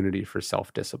opportunity for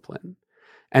self-discipline.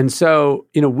 And so,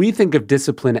 we think of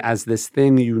discipline as this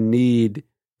thing you need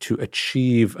to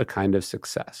achieve a kind of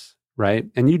success, right?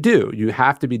 And you do. You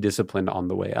have to be disciplined on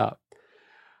the way up.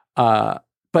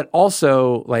 But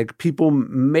also, like, people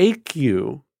make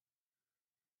you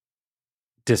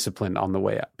disciplined on the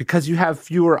way up because you have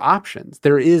fewer options.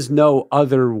 There is no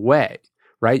other way,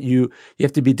 right? You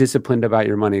have to be disciplined about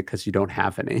your money because you don't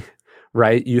have any,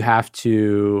 right? You have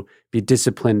to be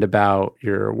disciplined about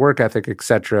your work ethic, et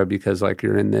cetera, because like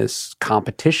you're in this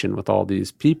competition with all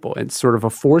these people. It's sort of a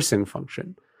forcing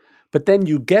function. But then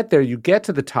you get there, you get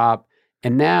to the top,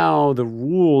 and now the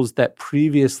rules that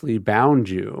previously bound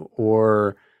you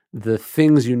or the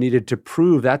things you needed to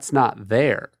prove, that's not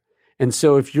there. And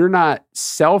so if you're not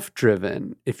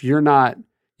self-driven, if you're not,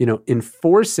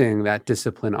 enforcing that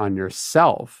discipline on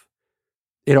yourself,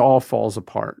 it all falls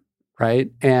apart,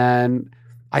 right? And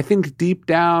I think deep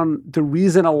down, the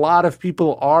reason a lot of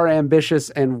people are ambitious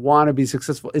and want to be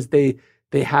successful is they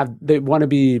want to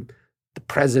be the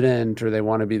president, or they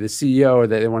want to be the CEO, or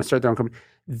they want to start their own company.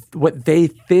 What they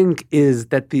think is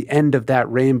that the end of that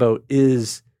rainbow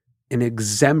is an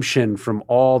exemption from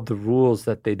all the rules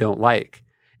that they don't like.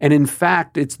 And in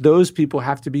fact, it's those people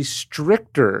have to be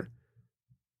stricter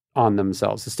on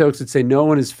themselves. The Stoics would say, no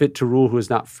one is fit to rule who is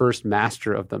not first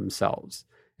master of themselves.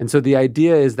 And so the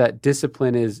idea is that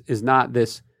discipline is not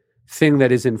this thing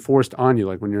that is enforced on you.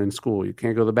 Like when you're in school, you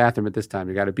can't go to the bathroom at this time.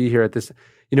 You got to be here at this.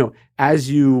 As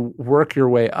you work your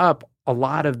way up, a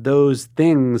lot of those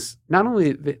things not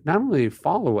only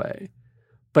fall away,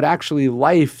 but actually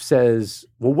life says,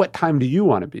 well, what time do you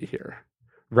want to be here?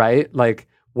 right? Like,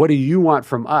 what do you want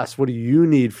from us? What do you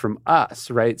need from us,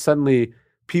 right? Suddenly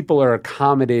people are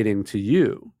accommodating to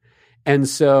you. And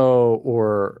so,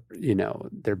 or,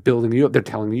 they're building you up, they're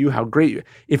telling you how great you,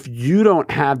 if you don't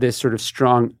have this sort of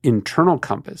strong internal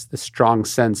compass, this strong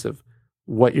sense of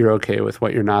what you're okay with,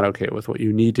 what you're not okay with, what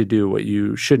you need to do, what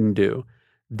you shouldn't do,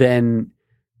 then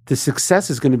the success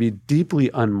is going to be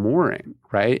deeply unmooring,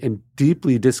 right? And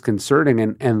deeply disconcerting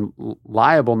and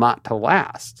liable not to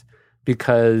last,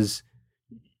 because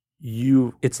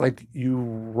it's like you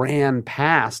ran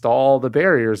past all the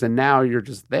barriers and now you're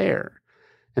just there.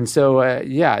 And so,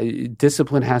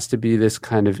 discipline has to be this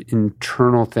kind of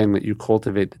internal thing that you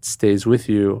cultivate that stays with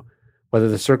you, whether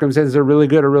the circumstances are really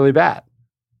good or really bad.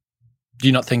 Do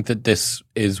you not think that this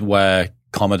is where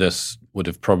Commodus would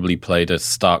have probably played a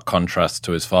stark contrast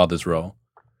to his father's role?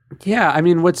 Yeah, I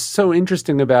mean, what's so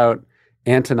interesting about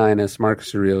Antoninus,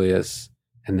 Marcus Aurelius,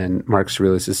 and then Marcus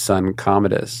Aurelius' son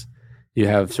Commodus, you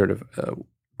have sort of a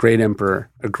great emperor,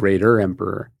 a greater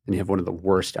emperor, and you have one of the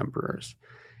worst emperors.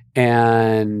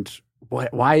 And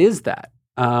why is that?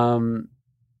 I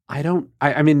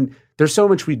mean, there's so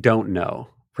much we don't know,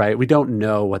 right? We don't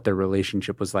know what their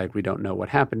relationship was like. We don't know what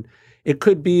happened. It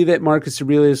could be that Marcus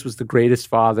Aurelius was the greatest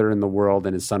father in the world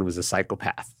and his son was a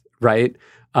psychopath, right?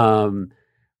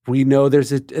 We know there's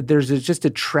just a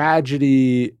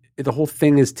tragedy. The whole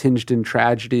thing is tinged in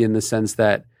tragedy in the sense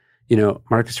that,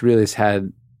 Marcus Aurelius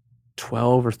had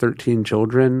 12 or 13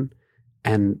 children,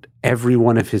 and every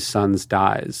one of his sons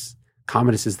dies.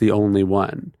 Commodus is the only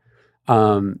one.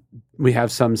 We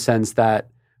have some sense that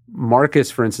Marcus,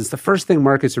 for instance, the first thing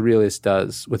Marcus Aurelius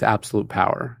does with absolute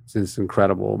power, it's this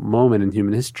incredible moment in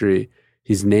human history,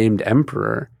 he's named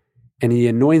emperor, and he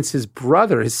anoints his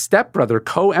brother, his stepbrother,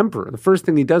 co-emperor. The first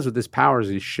thing he does with this power is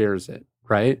he shares it,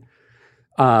 right?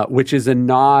 Which is a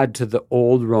nod to the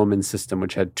old Roman system,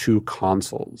 which had two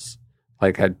consuls,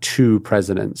 like had two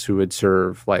presidents who would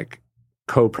serve, like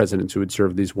co-presidents who would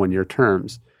serve these one-year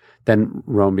terms. Then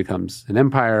Rome becomes an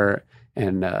empire,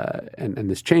 and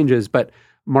this changes. But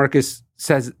Marcus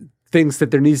thinks that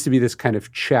there needs to be this kind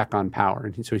of check on power,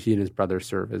 and so he and his brother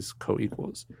serve as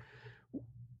co-equals.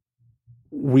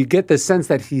 We get the sense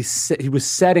that he was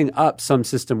setting up some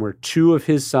system where two of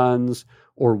his sons,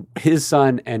 or his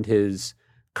son and his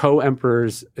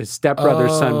co-emperor's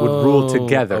stepbrother's son, would rule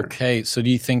together. Okay, so do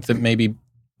you think that maybe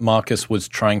Marcus was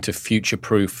trying to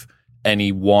future-proof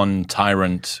any one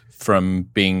tyrant from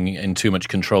being in too much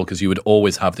control, because you would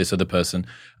always have this other person,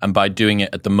 and by doing it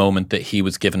at the moment that he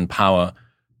was given power,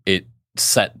 it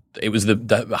was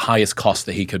the highest cost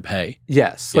that he could pay?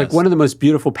 Yes. Like one of the most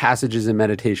beautiful passages in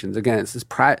Meditations. Again, it's this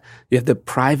you have the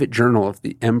private journal of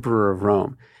the Emperor of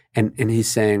Rome, and he's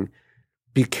saying,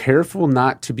 be careful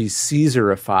not to be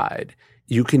Caesarified.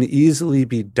 You can easily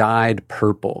be dyed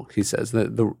purple, he says.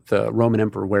 The Roman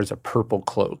emperor wears a purple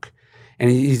cloak. And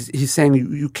he's saying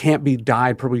you can't be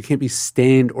dyed purple, you can't be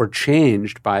stained or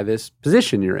changed by this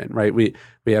position you're in, right? We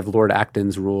have Lord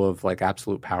Acton's rule of like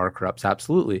absolute power corrupts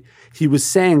absolutely. He was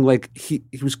saying like he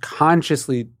was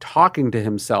consciously talking to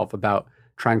himself about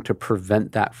trying to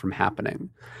prevent that from happening.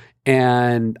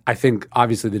 And I think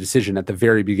obviously the decision at the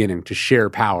very beginning to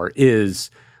share power is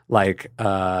like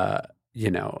a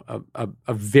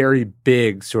very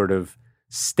big sort of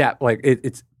step. Like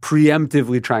it's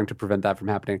preemptively trying to prevent that from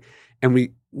happening. And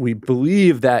we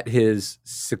believe that his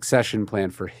succession plan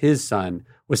for his son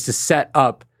was to set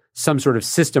up some sort of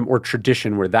system or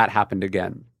tradition where that happened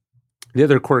again. The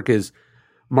other quirk is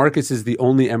Marcus is the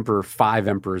only emperor, 5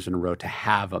 emperors in a row, to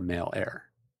have a male heir.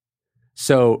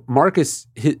 So Marcus's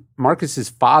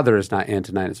father is not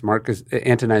Antoninus.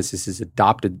 Antoninus is his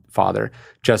adopted father,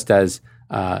 just as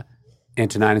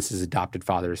Antoninus' adopted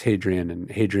father is Hadrian, and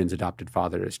Hadrian's adopted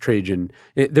father is Trajan.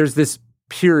 There's this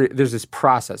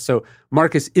process. So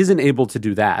Marcus isn't able to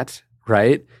do that,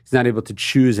 right? He's not able to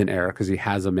choose an heir because he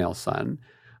has a male son.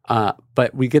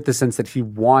 But we get the sense that he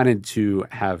wanted to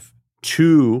have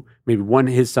 2, maybe one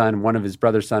his son, one of his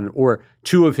brother's son, or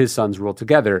 2 of his sons rule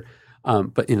together.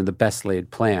 But the best laid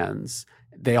plans,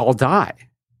 they all die.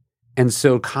 And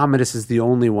so Commodus is the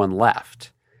only one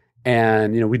left.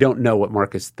 And, we don't know what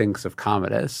Marcus thinks of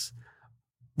Commodus.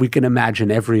 We can imagine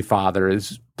every father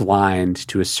is blind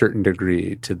to a certain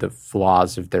degree to the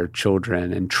flaws of their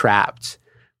children and trapped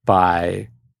by,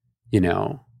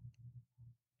 the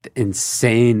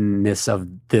insaneness of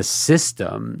this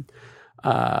system.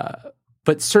 But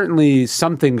certainly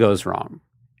something goes wrong.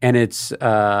 And it's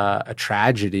a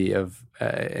tragedy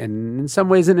and in some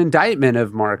ways an indictment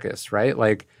of Marcus, right?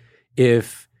 Like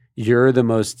if you're the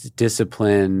most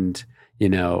disciplined,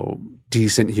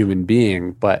 decent human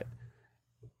being, but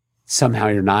somehow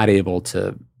you're not able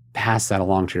to pass that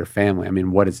along to your family? I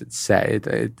mean, what does it say?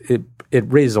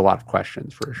 It raises a lot of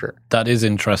questions for sure. That is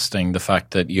interesting, the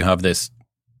fact that you have this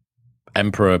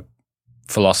emperor,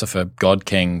 philosopher, god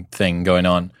king thing going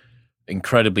on.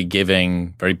 Incredibly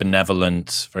giving, very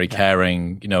benevolent, very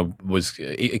caring, was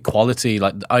equality,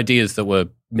 like ideas that were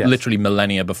literally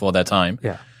millennia before their time.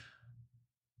 Yeah.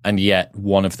 And yet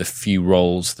one of the few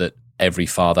roles that every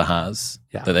father has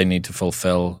that they need to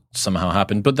fulfill somehow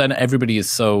happened. But then everybody is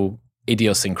so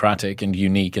idiosyncratic and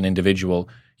unique and individual.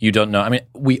 You don't know. I mean,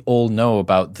 we all know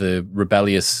about the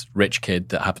rebellious rich kid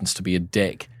that happens to be a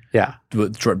dick. Yeah.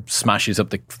 Smashes up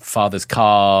the father's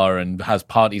car and has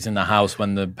parties in the house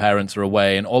when the parents are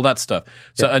away and all that stuff.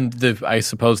 So, and I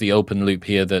suppose the open loop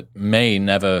here that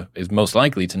is most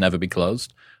likely to never be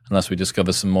closed unless we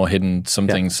discover some more hidden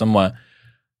something somewhere,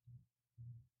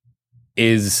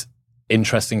 is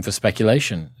interesting for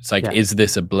speculation. It's like, is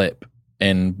this a blip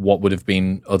in what would have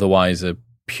been otherwise a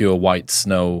pure white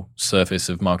snow surface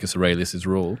of Marcus Aurelius's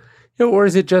rule? Or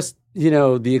is it just,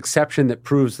 the exception that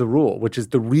proves the rule, which is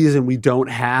the reason we don't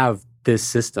have this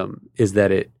system is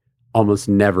that it almost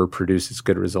never produces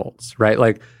good results, right?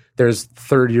 Like there's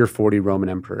 30 or 40 Roman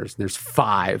emperors, and there's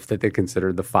 5 that they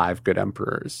consider the 5 good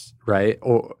emperors, right?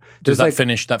 Or does that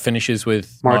finish? That finishes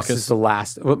with Marcus? Is the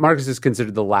last. Well, Marcus is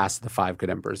considered the last of the 5 good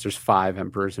emperors. There's 5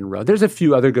 emperors in a row. There's a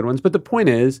few other good ones, but the point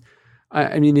is,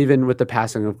 I mean, even with the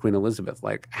passing of Queen Elizabeth,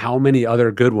 like how many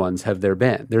other good ones have there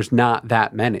been? There's not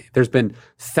that many. There's been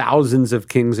thousands of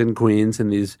kings and queens in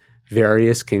these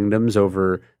various kingdoms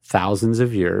over thousands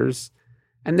of years.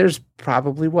 And there's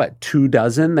probably, 24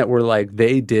 that were like,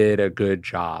 they did a good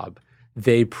job.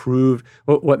 They proved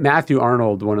what Matthew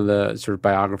Arnold, one of the sort of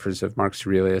biographers of Marcus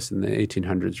Aurelius in the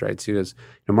 1800s, writes. He goes,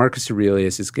 Marcus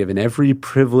Aurelius is given every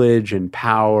privilege and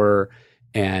power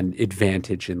and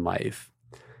advantage in life.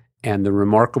 And the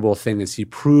remarkable thing is he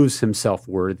proves himself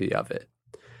worthy of it,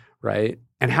 right?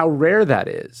 And how rare that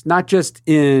is, not just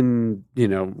in,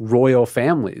 royal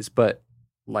families, but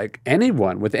like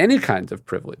anyone with any kinds of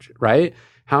privilege, right?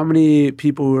 How many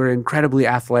people who are incredibly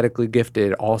athletically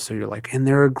gifted also you're like, and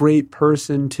they're a great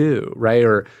person too, right?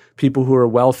 Or people who are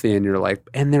wealthy and you're like,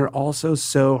 and they're also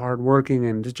so hardworking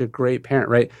and such a great parent,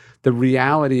 right? The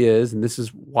reality is, and this is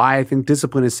why I think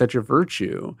discipline is such a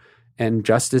virtue, and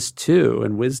justice too,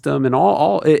 and wisdom, and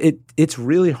it's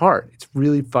really hard. It's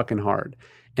really fucking hard,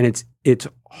 and it's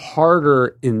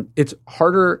harder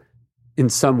in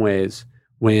some ways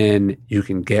when you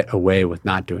can get away with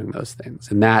not doing those things,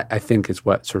 and that I think is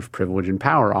what sort of privilege and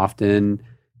power often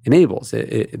enables.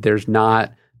 There's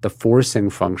not the forcing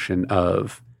function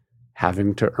of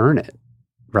having to earn it,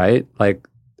 right? Like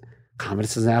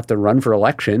Commodus doesn't have to run for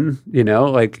election,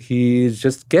 like he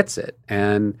just gets it,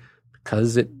 and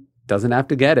because it doesn't have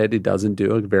to get it, he doesn't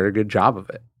do a very good job of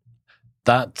it.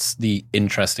 That's the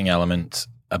interesting element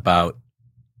about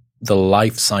the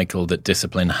life cycle that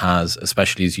discipline has,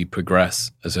 especially as you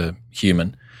progress as a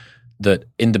human, that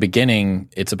in the beginning,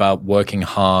 it's about working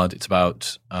hard. It's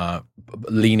about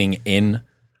leaning in.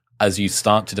 As you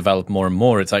start to develop more and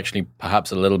more, it's actually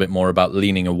perhaps a little bit more about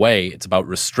leaning away. It's about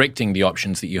restricting the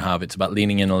options that you have. It's about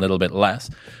leaning in a little bit less.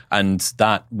 And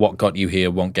that what got you here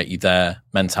won't get you there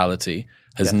mentality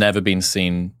has never been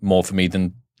seen more for me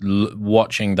than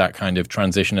watching that kind of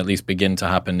transition at least begin to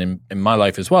happen in my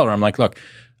life as well, where I'm like, look,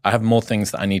 I have more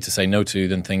things that I need to say no to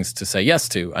than things to say yes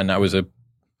to. And I was a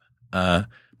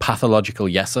pathological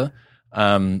yeser.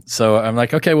 So I'm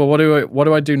like, okay, well, what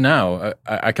do I do now?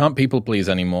 I can't people please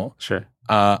anymore. Sure.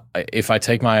 If I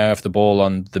take my eye off the ball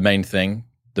on the main thing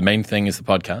is the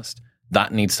podcast.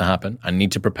 That needs to happen. I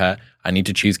need to prepare. I need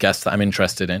to choose guests that I'm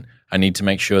interested in. I need to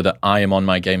make sure that I am on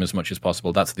my game as much as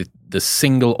possible. That's the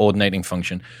single ordinating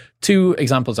function. 2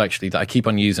 examples, actually, that I keep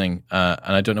on using, and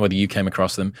I don't know whether you came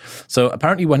across them. So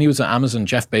apparently when he was at Amazon,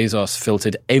 Jeff Bezos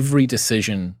filtered every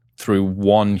decision through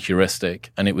one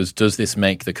heuristic, and it was, does this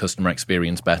make the customer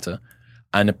experience better?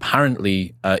 And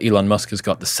apparently Elon Musk has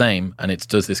got the same, and it's,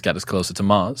 does this get us closer to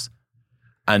Mars?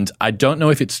 And I don't know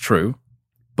if it's true,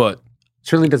 but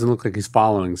certainly doesn't look like he's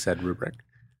following said rubric.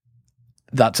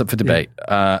 That's up for debate.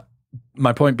 Yeah.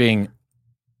 My point being,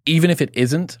 even if it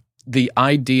isn't, the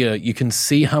idea, you can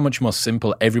see how much more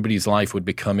simple everybody's life would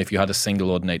become if you had a single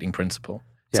ordinating principle.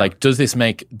 It's like, does this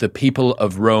make the people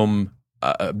of Rome,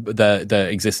 their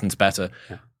existence better?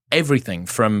 Yeah. Everything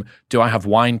from, do I have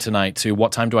wine tonight, to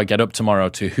what time do I get up tomorrow,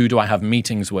 to who do I have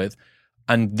meetings with?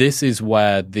 And this is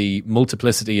where the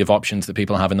multiplicity of options that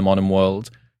people have in the modern world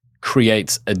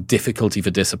creates a difficulty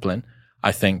for discipline,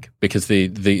 I think, because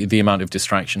the amount of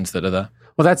distractions that are there.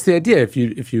 Well, that's the idea.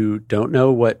 If you don't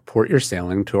know what port you're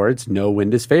sailing towards, no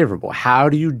wind is favorable. How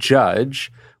do you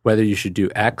judge whether you should do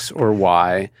X or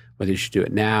Y, whether you should do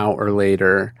it now or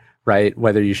later, right?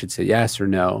 Whether you should say yes or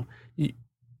no,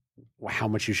 how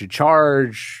much you should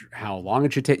charge, how long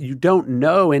it should take. You don't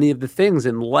know any of the things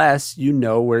unless you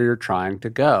know where you're trying to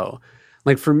go.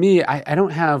 Like for me, I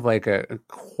don't have like a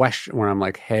question where I'm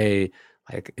like, hey,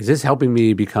 like, is this helping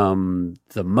me become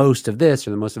the most of this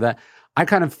or the most of that? I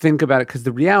kind of think about it because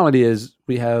the reality is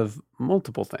we have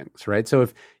multiple things, right? So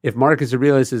if Marcus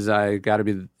Aurelius is, I got to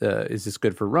be, is this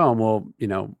good for Rome? Well,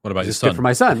 what about is your this son? good for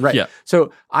my son, right? Yeah.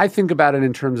 So I think about it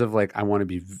in terms of like, I want to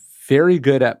be very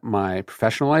good at my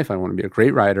professional life. I want to be a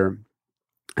great writer.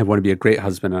 I want to be a great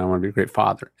husband, and I want to be a great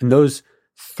father. And those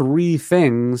three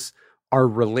things are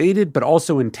related, but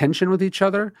also in tension with each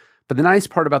other. But the nice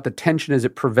part about the tension is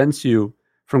it prevents you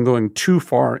from going too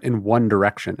far in one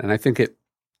direction. And I think it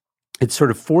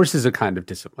sort of forces a kind of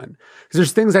discipline. Because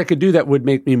there's things I could do that would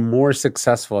make me more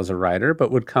successful as a writer,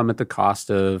 but would come at the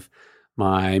cost of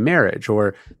my marriage.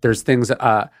 Or there's things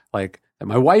like that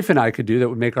my wife and I could do that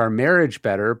would make our marriage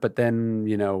better, but then,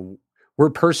 we're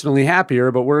personally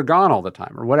happier, but we're gone all the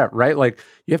time or whatever, right? Like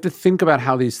you have to think about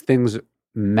how these things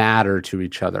matter to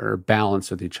each other or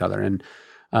balance with each other. And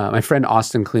my friend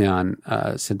Austin Kleon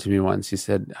said to me once, he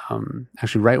said,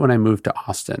 actually right when I moved to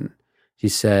Austin, he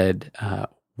said,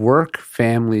 work,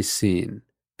 family, scene,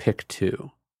 pick two.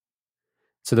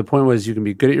 So the point was you can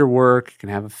be good at your work, you can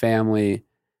have a family,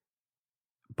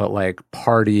 but like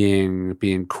partying,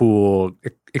 being cool,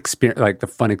 like the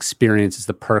fun experiences,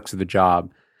 the perks of the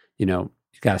job, you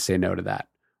got to say no to that.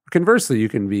 Conversely, you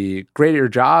can be great at your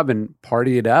job and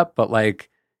party it up, but like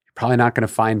you're probably not going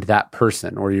to find that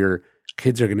person, or your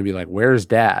kids are going to be like, where's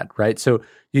dad, right? So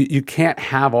you can't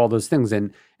have all those things.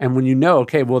 And when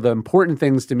okay, well, the important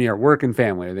things to me are work and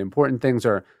family, or the important things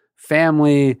are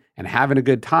family and having a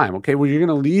good time. Okay, well, you're going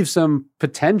to leave some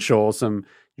potential,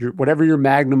 whatever your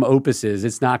magnum opus is,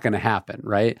 it's not going to happen,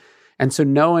 right? And so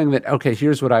knowing that, okay,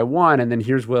 here's what I want, and then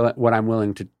here's what I'm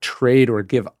willing to trade or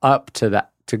give up to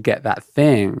get that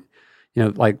thing,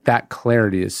 like that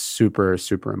clarity is super,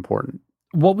 super important.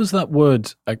 What was that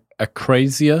word?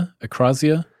 Akrasia?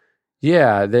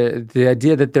 Yeah, the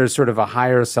idea that there's sort of a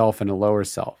higher self and a lower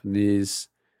self. And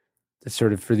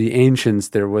for the ancients,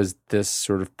 there was this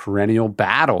sort of perennial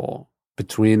battle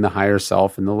between the higher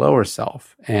self and the lower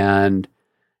self. And,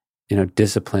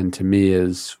 discipline to me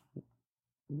is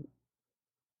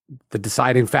the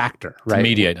deciding factor, right? To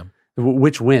mediate them.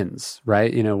 Which wins,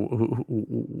 right?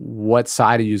 What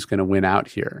side of you is going to win out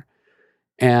here?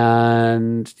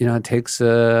 And, it takes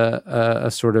a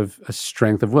sort of a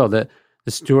strength of will. The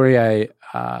story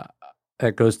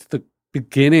that goes to the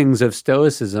beginnings of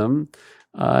Stoicism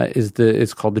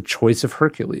is called the choice of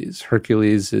Hercules.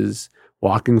 Hercules is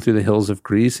walking through the hills of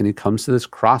Greece, and he comes to this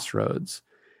crossroads.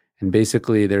 And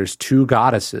basically there's two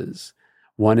goddesses.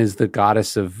 One is the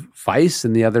goddess of vice,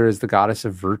 and the other is the goddess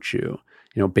of virtue.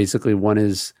 Basically one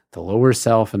is the lower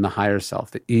self and the higher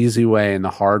self, the easy way and the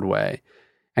hard way.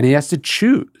 And he has to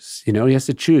choose, Do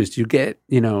you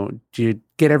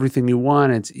get everything you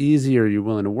want? It's easy. Are you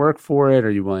willing to work for it?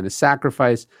 Are you willing to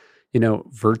sacrifice,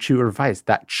 virtue or vice?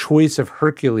 That choice of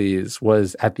Hercules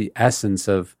was at the essence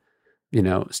of,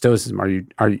 Stoicism.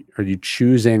 Are you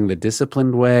choosing the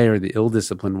disciplined way or the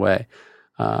ill-disciplined way?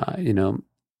 And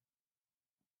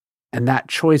that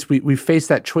choice, we face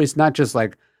that choice, not just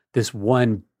like this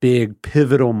one big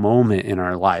pivotal moment in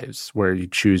our lives where you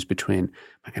choose between, am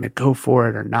I going to go for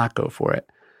it or not go for it?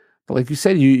 But like you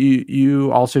said,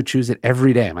 you also choose it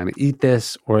every day. Am I going to eat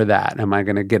this or that? Am I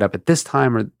going to get up at this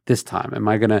time or this time? Am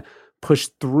I going to push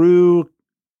through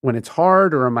when it's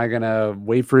hard, or am I going to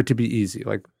wait for it to be easy?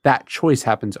 Like that choice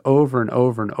happens over and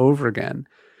over and over again.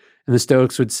 And the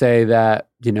Stoics would say that,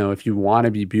 if you want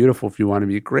to be beautiful, if you want to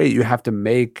be great, you have to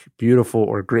make beautiful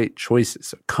or great choices.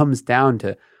 So it comes down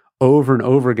to over and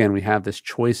over again, we have this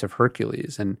choice of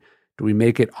Hercules. And do we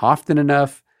make it often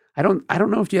enough? I don't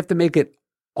know if you have to make it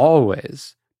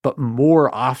always, but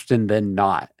more often than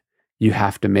not, you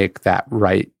have to make that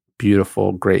right,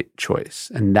 beautiful, great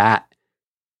choice. And that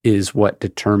is what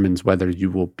determines whether you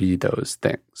will be those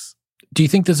things. Do you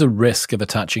think there's a risk of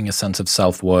attaching a sense of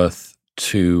self-worth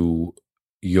to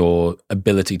your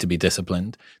ability to be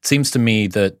disciplined? It seems to me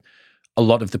that a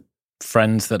lot of the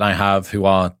friends that I have who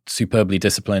are superbly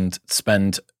disciplined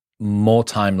spend more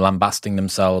time lambasting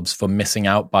themselves for missing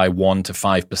out by 1% to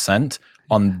 5%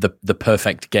 on the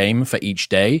perfect game for each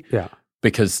day. Yeah.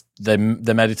 Because the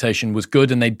meditation was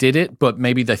good and they did it, but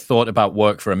maybe they thought about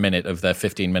work for a minute of their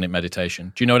 15-minute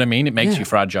meditation. Do you know what I mean? It makes you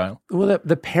fragile. Well,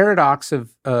 the paradox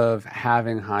of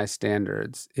having high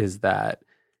standards is that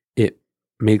it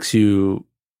makes you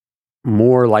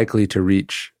more likely to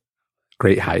reach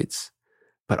great heights,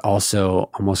 but also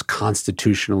almost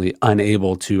constitutionally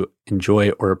unable to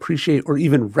enjoy or appreciate or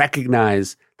even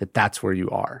recognize that that's where you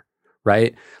are,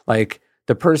 right? Like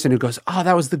the person who goes, oh,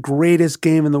 that was the greatest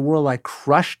game in the world, I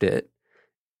crushed it,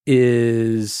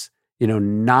 is,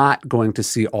 not going to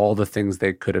see all the things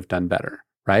they could have done better,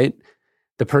 right?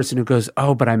 The person who goes,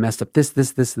 oh, but I messed up this,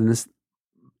 and this,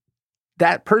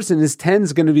 that person is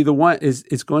going to be the one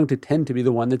is going to tend to be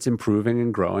the one that's improving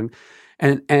and growing.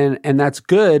 And that's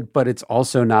good, but it's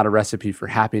also not a recipe for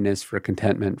happiness, for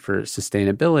contentment, for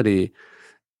sustainability.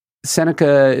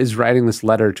 Seneca is writing this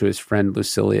letter to his friend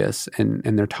Lucilius, and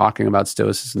they're talking about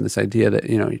Stoicism, this idea that,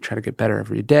 you try to get better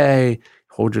every day,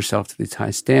 hold yourself to these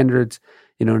high standards,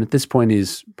 and at this point,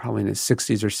 he's probably in his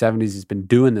 60s or 70s. He's been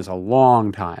doing this a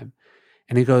long time.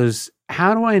 And he goes,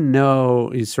 how do I know,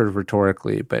 he's sort of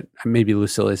rhetorically, but maybe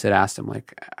Lucilius had asked him,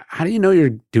 like, how do you know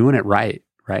you're doing it right?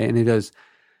 Right. And he goes,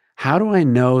 how do I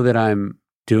know that I'm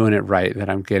doing it right, that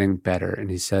I'm getting better? And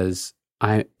he says,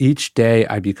 each day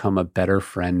I become a better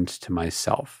friend to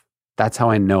myself. That's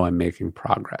how I know I'm making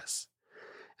progress.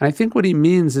 And I think what he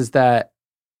means is that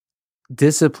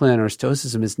discipline or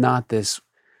stoicism is not this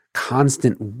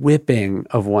constant whipping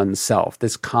of oneself,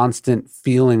 this constant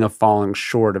feeling of falling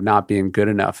short, of not being good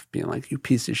enough, being like, you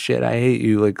piece of shit, I hate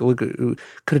you. Like, look, you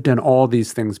could have done all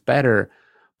these things better.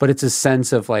 But it's a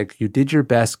sense of like, you did your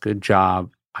best, good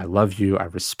job. I love you. I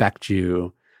respect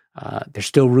you. There's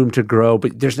still room to grow,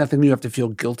 but there's nothing you have to feel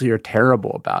guilty or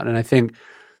terrible about. And I think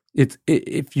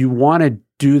if you want to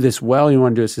do this well, you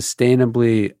want to do it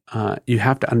sustainably, you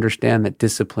have to understand that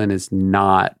discipline is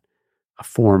not a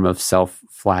form of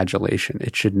self-flagellation.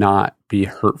 It should not be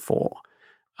hurtful.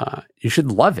 You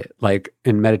should love it. Like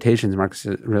in Meditations, Marcus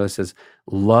Aurelius says,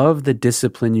 love the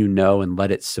discipline you know and let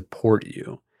it support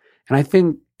you. And I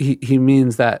think he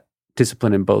means that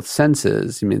discipline in both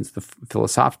senses. He means the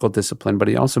philosophical discipline, but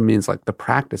he also means like the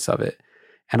practice of it.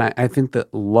 And I think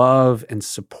that love and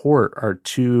support are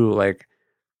two like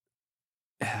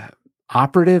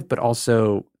operative, but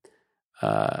also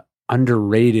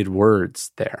underrated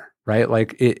words there, right?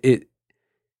 Like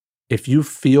if you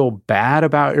feel bad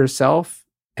about yourself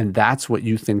and that's what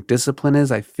you think discipline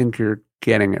is, I think you're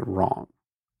getting it wrong.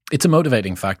 It's a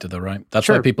motivating factor though, right? That's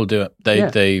Sure. why people do it.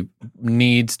 They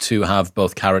need to have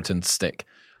both carrot and stick.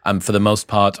 And for the most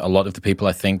part, a lot of the people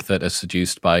I think that are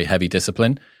seduced by heavy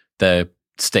discipline, they're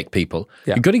stick people.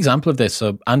 Yeah. A good example of this,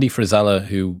 so Andy Frisella,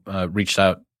 who reached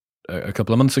out a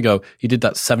couple of months ago, he did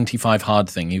that 75 hard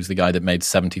thing. He was the guy that made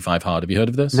 75 hard. Have you heard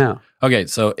of this? No. Okay,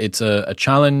 so it's a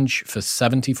challenge for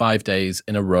 75 days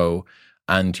in a row,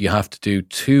 and you have to do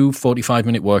 2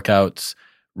 45-minute workouts,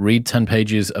 read 10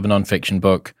 pages of a nonfiction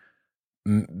book,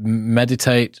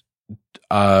 meditate,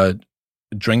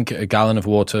 drink a gallon of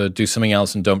water, do something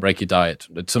else, and don't break your diet.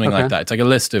 It's something like that. It's like a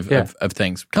list of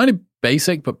things. Kind of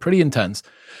basic, but pretty intense.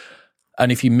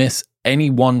 And if you miss any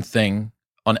one thing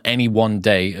on any one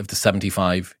day of the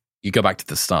 75, you go back to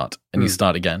the start and you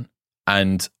start again.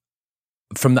 And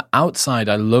from the outside,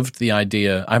 I loved the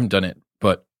idea. I haven't done it,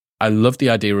 but I loved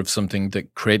the idea of something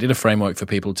that created a framework for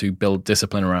people to build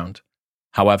discipline around.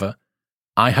 However,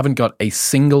 I haven't got a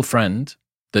single friend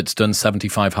that's done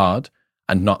 75 hard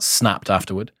and not snapped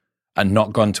afterward and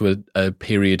not gone to a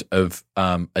period of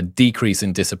a decrease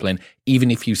in discipline.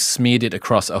 Even if you smeared it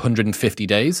across 150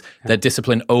 days, their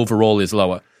discipline overall is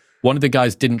lower. One of the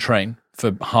guys didn't train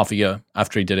for half a year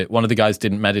after he did it. One of the guys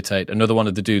didn't meditate. Another one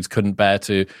of the dudes couldn't bear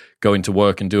to go into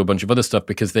work and do a bunch of other stuff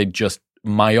because they just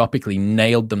myopically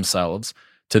nailed themselves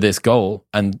to this goal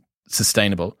and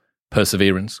sustainable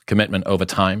perseverance, commitment over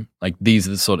time. Like these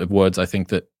are the sort of words I think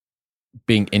that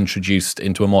being introduced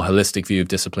into a more holistic view of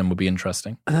discipline would be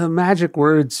interesting. Magic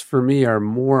words for me are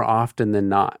more often than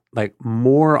not. Like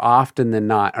more often than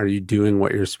not, are you doing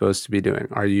what you're supposed to be doing?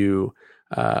 Are you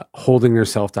holding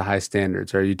yourself to high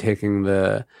standards? Are you taking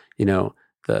the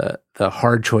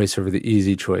hard choice over the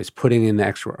easy choice, putting in the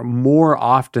extra? More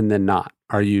often than not,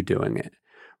 are you doing it?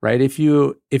 Right? If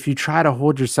you try to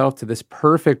hold yourself to this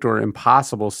perfect or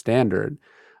impossible standard,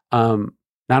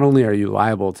 not only are you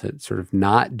liable to sort of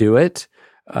not do it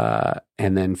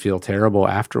and then feel terrible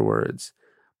afterwards,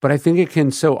 but I think it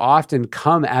can so often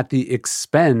come at the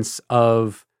expense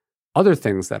of other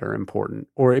things that are important,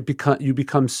 or you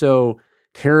become so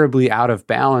terribly out of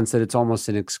balance that it's almost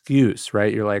an excuse,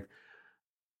 right? You're like,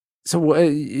 so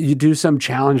you do some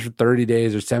challenge for 30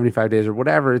 days or 75 days or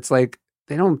whatever. It's like,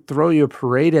 they don't throw you a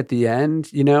parade at the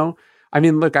end, you know? I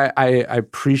mean, look, I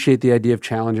appreciate the idea of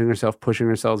challenging ourselves, pushing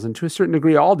ourselves, and to a certain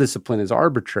degree, all discipline is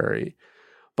arbitrary.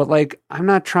 But like, I'm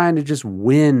not trying to just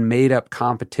win made-up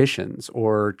competitions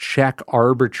or check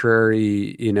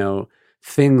arbitrary,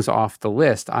 things off the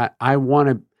list. I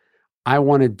want I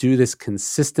want to do this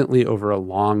consistently over a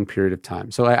long period of time.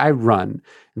 So I run.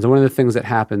 And so one of the things that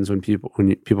happens when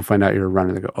people find out you're a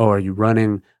runner, they go, oh, are you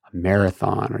running a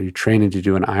marathon? Are you training to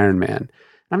do an Ironman? And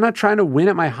I'm not trying to win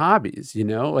at my hobbies,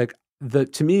 like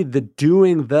to me, the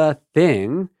doing the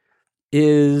thing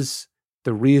is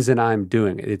the reason I'm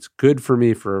doing it. It's good for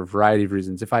me for a variety of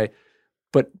reasons.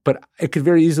 But it could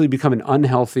very easily become an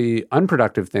unhealthy,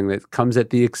 unproductive thing that comes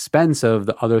at the expense of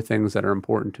the other things that are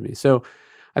important to me. So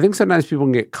I think sometimes people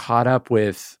can get caught up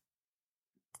with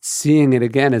seeing it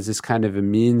again as this kind of a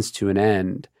means to an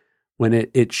end when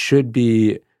it should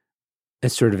be a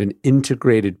sort of an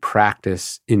integrated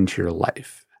practice into your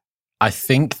life. I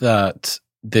think that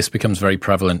this becomes very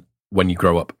prevalent when you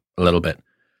grow up a little bit,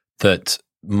 that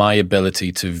my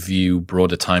ability to view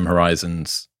broader time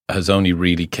horizons has only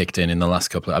really kicked in the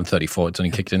last I'm 34, it's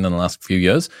only kicked in the last few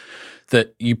years,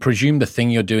 that you presume the thing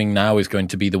you're doing now is going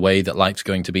to be the way that life's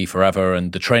going to be forever,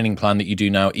 and the training plan that you do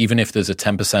now, even if there's a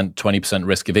 10%, 20%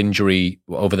 risk of injury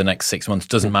over the next 6 months,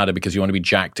 doesn't matter because you want to be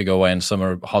jacked to go away on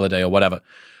summer holiday or whatever.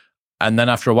 And then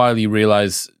after a while you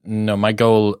realize, no, my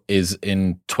goal is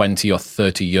in 20 or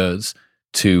 30 years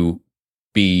to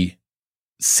be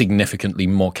significantly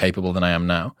more capable than I am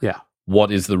now. Yeah.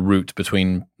 What is the route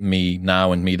between me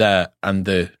now and me there? And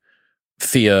the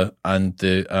fear and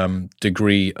the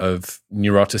degree of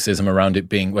neuroticism around it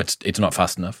being, it's not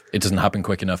fast enough, it doesn't happen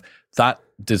quick enough, that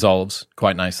dissolves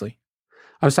quite nicely.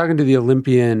 I was talking to the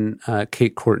Olympian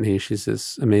Kate Courtney. She's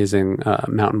this amazing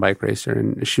mountain bike racer,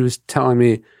 and she was telling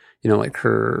me, like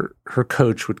her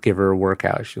coach would give her a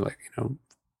workout. She'd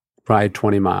ride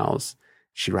 20 miles.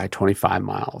 She'd ride 25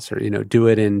 miles, or do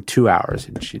it in 2 hours,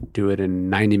 and she'd do it in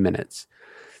 90 minutes.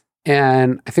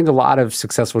 And I think a lot of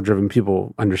successful driven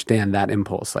people understand that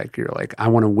impulse. Like, you're like, I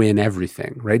want to win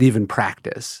everything, right? Even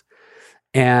practice.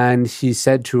 And he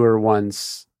said to her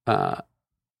once, and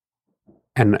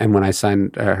when I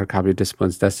signed her copy of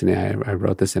Discipline's Destiny, I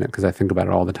wrote this in it because I think about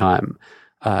it all the time.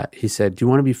 He said, do you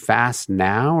want to be fast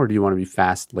now, or do you want to be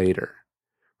fast later?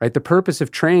 Right? The purpose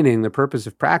of training, the purpose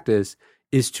of practice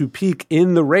is to peak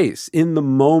in the race, in the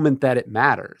moment that it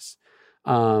matters.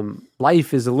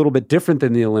 Life is a little bit different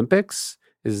than the Olympics,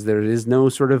 there is no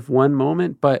sort of one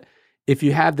moment. But if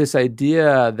you have this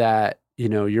idea that,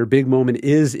 your big moment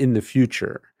is in the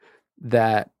future,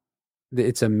 that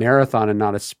it's a marathon and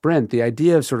not a sprint, the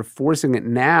idea of sort of forcing it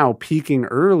now, peaking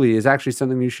early, is actually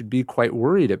something you should be quite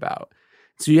worried about.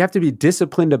 So you have to be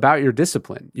disciplined about your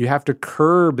discipline. You have to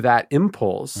curb that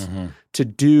impulse to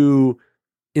do,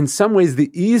 in some ways, the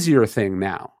easier thing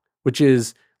now, which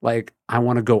is like, I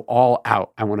want to go all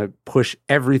out. I want to push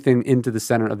everything into the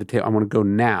center of the table. I want to go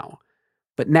now.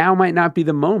 But now might not be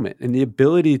the moment. And the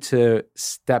ability to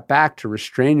step back, to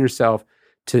restrain yourself,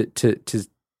 to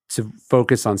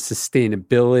focus on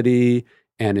sustainability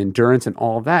and endurance and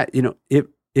all of that,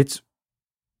 it's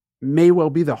may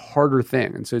well be the harder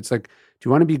thing. And so it's like, do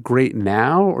you want to be great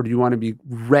now, or do you want to be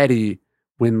ready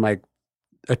when like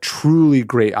a truly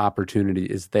great opportunity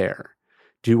is there?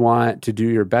 Do you want to do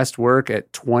your best work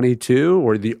at 22,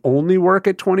 or the only work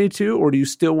at 22? Or do you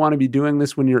still want to be doing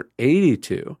this when you're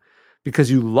 82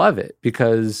 because you love it,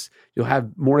 because you'll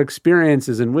have more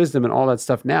experiences and wisdom and all that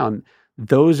stuff now? And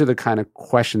those are the kind of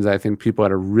questions I think people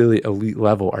at a really elite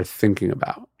level are thinking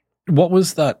about. What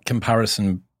was that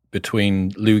comparison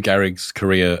between Lou Gehrig's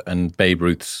career and Babe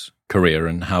Ruth's career,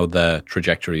 and how their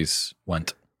trajectories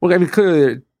went? Well, I mean,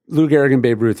 clearly Lou Gehrig and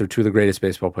Babe Ruth are two of the greatest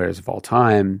baseball players of all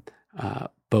time.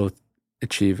 Both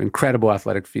achieve incredible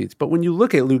athletic feats. But when you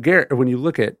look at Lou Gehrig, or when you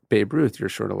look at Babe Ruth, you're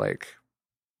sort of like,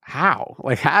 how?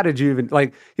 Like, how did you even,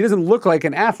 like, he doesn't look like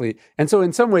an athlete. And so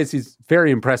in some ways, he's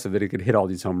very impressive that he could hit all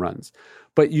these home runs.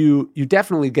 But you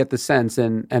definitely get the sense,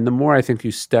 and the more I think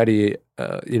you study,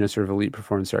 sort of elite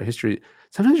performance art history,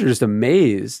 sometimes you're just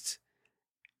amazed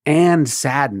and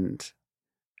saddened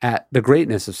at the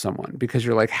greatness of someone, because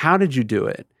you're like, how did you do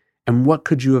it? And what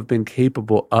could you have been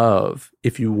capable of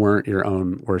if you weren't your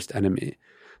own worst enemy?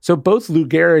 So both Lou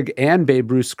Gehrig and Babe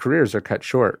Ruth's careers are cut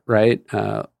short, right?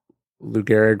 Lou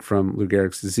Gehrig from Lou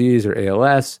Gehrig's disease, or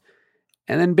ALS.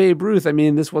 And then Babe Ruth, I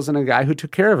mean, this wasn't a guy who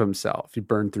took care of himself. He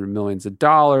burned through millions of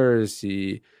dollars.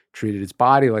 He treated his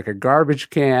body like a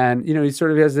garbage can. He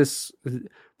sort of has this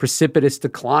precipitous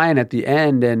decline at the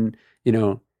end. And,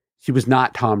 he was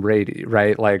not Tom Brady,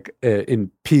 right? Like in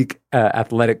peak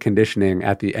athletic conditioning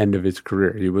at the end of his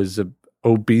career. He was an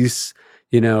obese,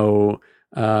 drunk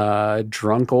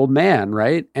old man,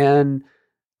 right? And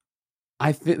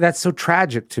I think that's so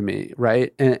tragic to me,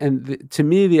 right? To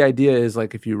me, the idea is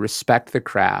like, if you respect the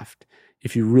craft,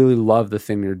 if you really love the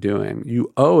thing you're doing,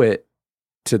 you owe it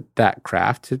to that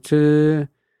craft to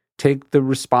take the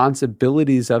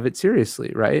responsibilities of it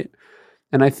seriously, right?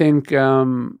 And I think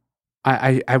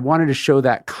I wanted to show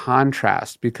that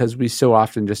contrast because we so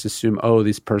often just assume, oh,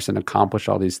 this person accomplished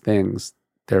all these things,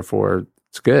 therefore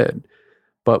it's good.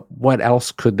 But what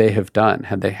else could they have done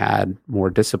had they had more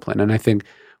discipline? And I think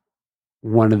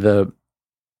one of the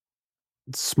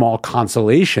small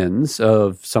consolations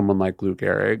of someone like Luke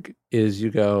Gehrig is you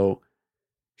go,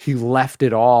 he left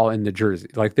it all in the jersey.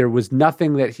 Like there was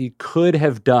nothing that he could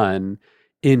have done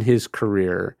in his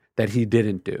career that he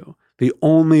didn't do. The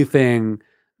only thing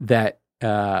that,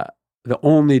 the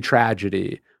only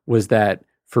tragedy was that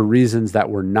for reasons that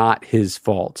were not his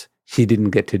fault, he didn't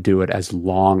get to do it as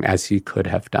long as he could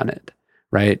have done it,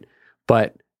 right?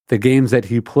 But the games that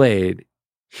he played,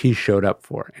 he showed up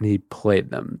for and he played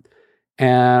them.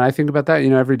 And I think about that,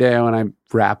 every day when I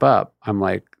wrap up, I'm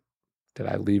like, did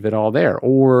I leave it all there?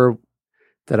 Or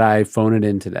did I phone it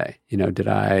in today? Did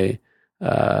I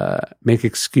make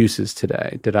excuses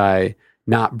today? Did I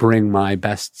not bring my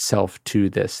best self to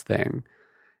this thing?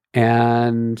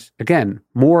 And again,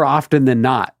 more often than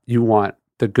not, you want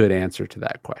the good answer to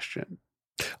that question.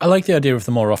 I like the idea of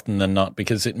the more often than not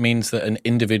because it means that an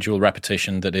individual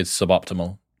repetition that is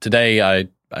suboptimal. Today,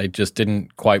 I just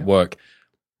didn't quite work.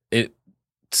 It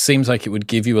seems like it would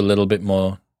give you a little bit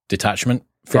more detachment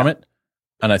from it.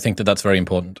 And I think that that's very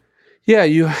important.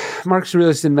 Yeah, Marcus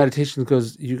Aurelius in Meditations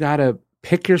goes, you got to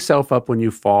pick yourself up when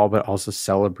you fall, but also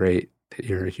celebrate that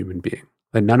you're a human being.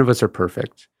 That none of us are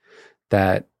perfect,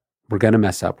 that we're going to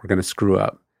mess up, we're going to screw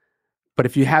up. But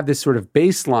if you have this sort of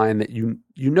baseline that you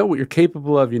know what you're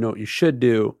capable of, you know what you should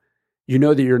do, you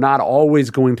know that you're not always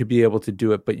going to be able to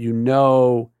do it, but you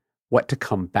know what to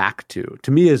come back to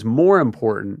me is more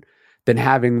important than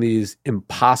having these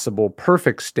impossible,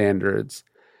 perfect standards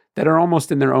that are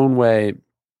almost in their own way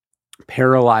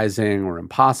paralyzing or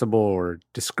impossible or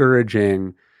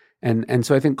discouraging. And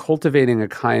so I think cultivating a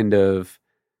kind of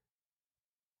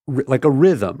like a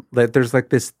rhythm, that there's like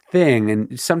this thing,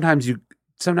 and sometimes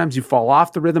you fall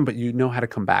off the rhythm, but you know how to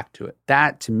come back to it.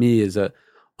 That to me is a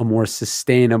more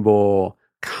sustainable,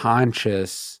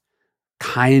 conscious,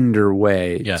 kinder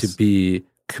way to be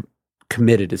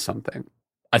committed to something.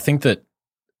 I think that,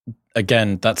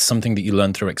 again, that's something that you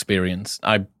learn through experience.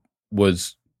 I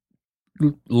was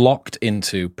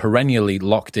perennially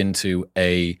locked into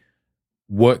a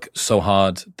work so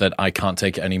hard that I can't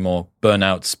take it anymore,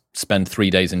 burnout, spend 3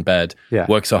 days in bed,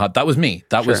 work so hard. That was me.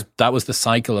 That was the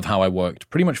cycle of how I worked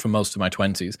pretty much for most of my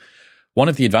 20s. One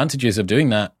of the advantages of doing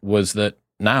that was that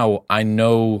now I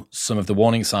know some of the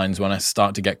warning signs when I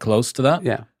start to get close to that.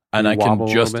 Yeah. And I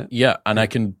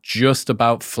can just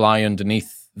about fly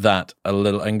underneath that a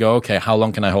little and go, okay, how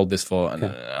long can I hold this for? And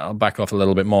I'll back off a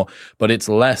little bit more. But it's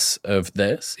less of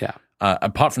this. Yeah.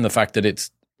 Apart from the fact that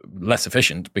it's less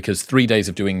efficient, because 3 days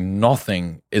of doing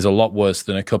nothing is a lot worse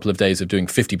than a couple of days of doing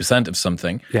 50% of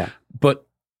something. Yeah. But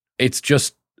it's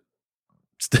just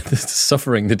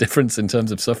suffering. The difference in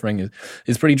terms of suffering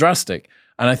is pretty drastic.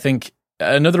 And I think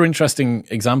another interesting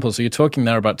example, so you're talking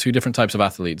there about two different types of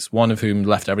athletes, one of whom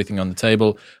left everything on the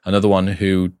table, another one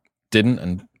who didn't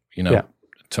and,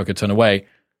 took a ton away.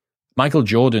 Michael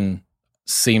Jordan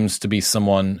seems to be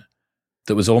someone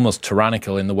that was almost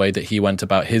tyrannical in the way that he went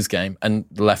about his game and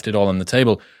left it all on the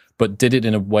table, but did it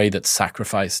in a way that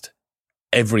sacrificed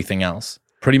everything else,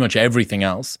 pretty much everything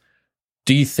else.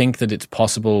 Do you think that it's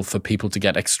possible for people to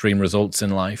get extreme results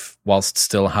in life whilst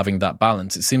still having that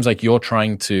balance? It seems like you're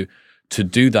trying to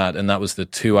do that, and that was the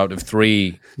 2 out of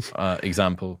 3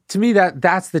 example. To me,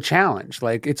 that's the challenge.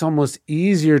 Like, it's almost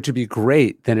easier to be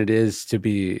great than it is to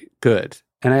be good.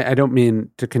 And I don't mean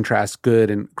to contrast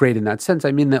good and great in that sense.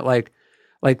 I mean that like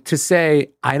to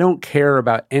say, I don't care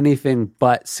about anything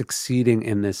but succeeding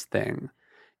in this thing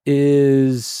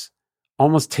is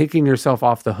almost taking yourself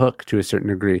off the hook to a certain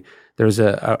degree. There was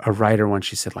a writer once,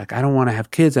 she said, like, I don't want to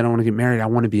have kids. I don't want to get married. I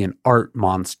want to be an art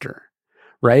monster,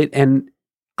 right? And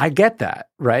I get that,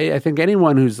 right? I think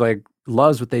anyone who's like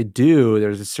loves what they do,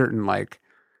 there's a certain like,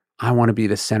 I want to be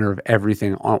the center of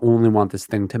everything. I only want this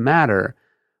thing to matter.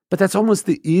 But that's almost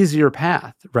the easier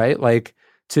path, right? Like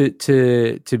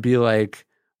to be like,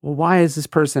 well, why is this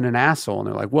person an asshole? And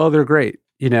they're like, well, they're great,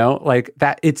 like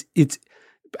that. It's.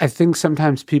 I think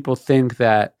sometimes people think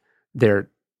that their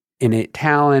innate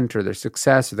talent or their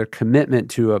success or their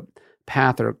commitment to a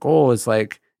path or a goal is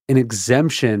like an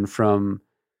exemption from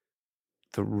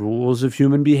the rules of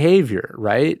human behavior,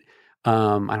 right? I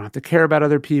don't have to care about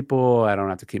other people. I don't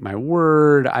have to keep my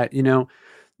word.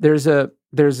 There's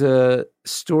a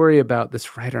story about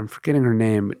this writer. I'm forgetting her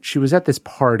name, but she was at this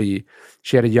party.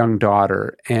 She had a young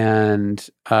daughter, and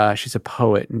she's a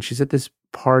poet. And she's at this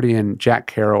party, and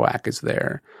Jack Kerouac is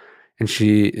there. And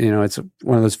she, it's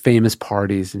one of those famous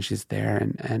parties, and she's there,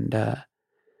 and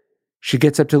she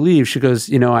gets up to leave. She goes,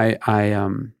 I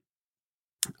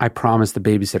promised the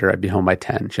babysitter I'd be home by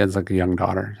 10. She has like a young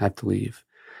daughter. I have to leave.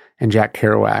 And Jack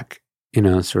Kerouac,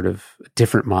 sort of a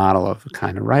different model of a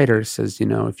kind of writer, says,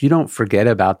 if you don't forget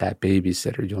about that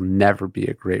babysitter, you'll never be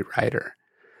a great writer.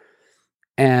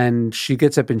 And she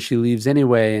gets up and she leaves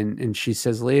anyway. And she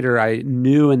says later, I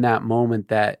knew in that moment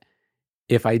that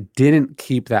if I didn't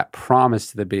keep that promise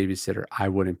to the babysitter, I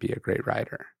wouldn't be a great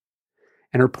writer.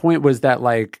 And her point was that,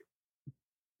 like,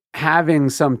 having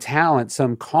some talent,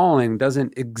 some calling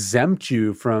doesn't exempt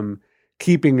you from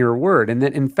keeping your word. And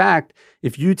that, in fact,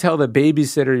 if you tell the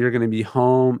babysitter you're going to be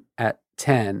home at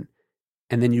 10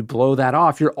 and then you blow that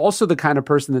off, you're also the kind of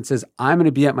person that says, I'm going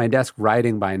to be at my desk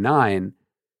writing by 9,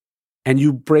 and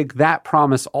you break that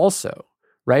promise also,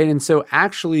 right? And so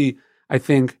actually, I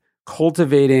think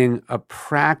cultivating a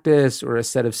practice or a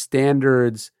set of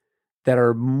standards that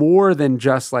are more than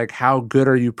just like, how good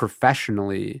are you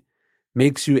professionally,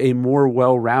 makes you a more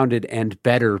well-rounded and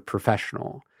better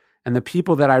professional. And the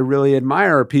people that I really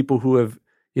admire are people who have,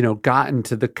 gotten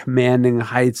to the commanding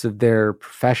heights of their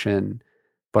profession,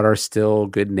 but are still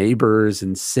good neighbors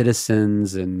and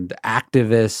citizens and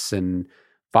activists and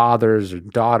fathers or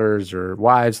daughters or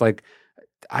wives. Like,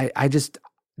 I just,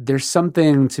 there's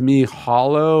something to me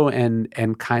hollow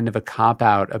and kind of a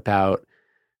cop-out about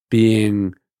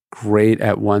being great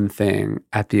at one thing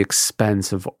at the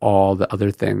expense of all the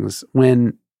other things,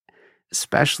 when,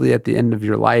 especially at the end of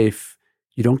your life,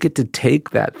 you don't get to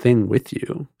take that thing with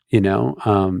you, you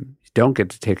don't get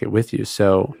to take it with you.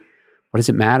 So what does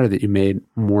it matter that you made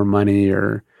more money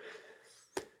or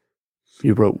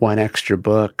you wrote one extra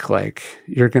book? Like,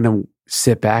 you're going to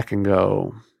sit back and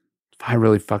go, I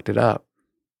really fucked it up.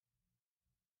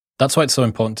 That's why it's so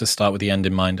important to start with the end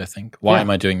in mind, I think. Why am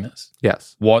I doing this?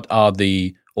 Yes. What are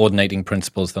the ordinating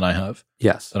principles that I have?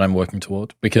 Yes. That I'm working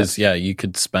toward? Because, you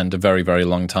could spend a very, very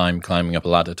long time climbing up a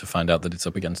ladder to find out that it's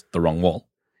up against the wrong wall.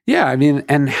 Yeah, I mean,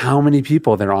 and how many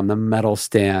people, they're on the medal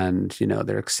stand,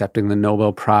 they're accepting the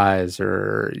Nobel Prize,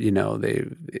 or,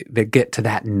 they get to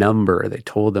that number. They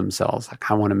told themselves, like,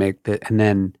 I want to make that. And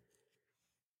then,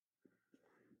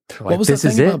 like, what was this that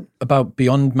is thing it. about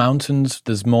beyond mountains,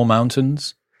 there's more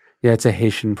mountains? Yeah, it's a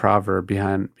Haitian proverb,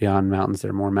 beyond mountains, there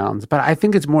are more mountains. But I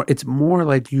think it's more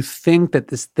like, you think that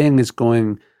this thing is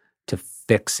going to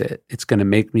fix it. It's going to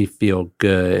make me feel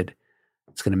good.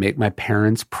 It's going to make my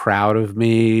parents proud of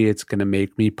me. It's going to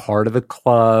make me part of the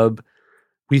club.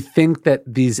 We think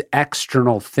that these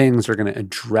external things are going to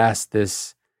address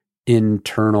this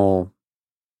internal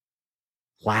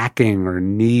lacking or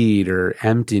need or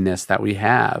emptiness that we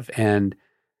have. And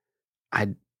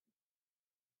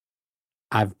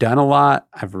I've done a lot.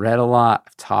 I've read a lot.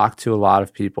 I've talked to a lot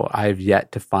of people. I have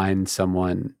yet to find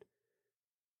someone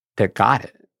that got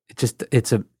it.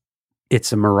 It's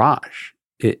a mirage.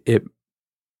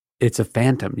 It's a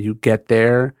phantom. You get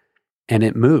there and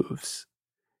it moves.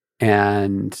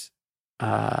 And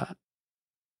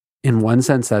in one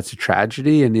sense, that's a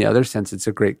tragedy. In the other sense, it's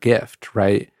a great gift,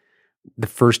 right? The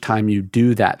first time you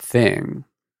do that thing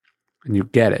and you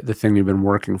get it, the thing you've been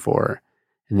working for,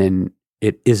 and then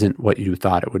it isn't what you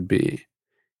thought it would be.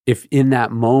 If in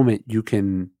that moment you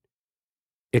can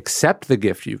accept the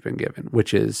gift you've been given,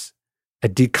 which is a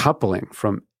decoupling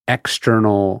from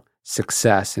external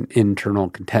success and internal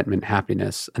contentment,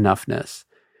 happiness, enoughness,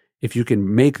 if you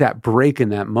can make that break in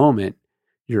that moment,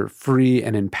 you're free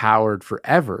and empowered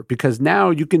forever, because now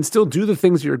you can still do the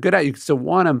things you're good at. You can still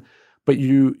want them, but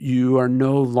you are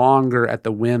no longer at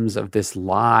the whims of this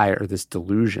lie or this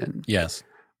delusion. Yes.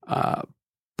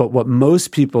 But what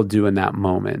most people do in that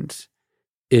moment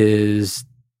is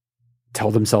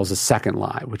tell themselves a second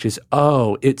lie, which is,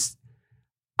 I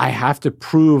have to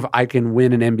prove I can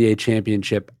win an NBA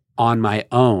championship on my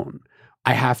own.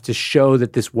 I have to show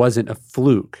that this wasn't a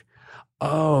fluke.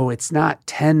 Oh, it's not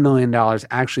 $10 million.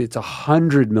 Actually, it's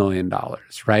 $100 million,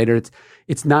 right? Or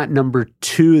it's not number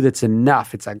 2 that's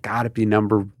enough. It's, I got to be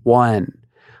number 1.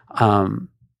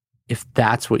 If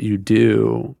that's what you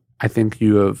do, I think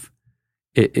you have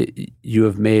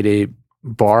made a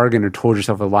bargain or told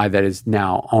yourself a lie that is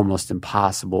now almost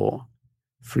impossible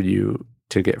for you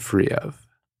to get free of.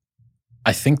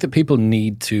 I think that people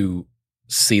need to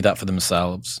see that for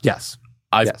themselves. Yes.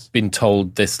 I've been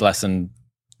told this lesson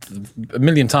a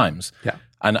million times. Yeah.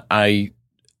 And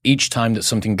each time that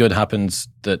something good happens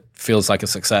that feels like a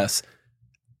success,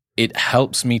 it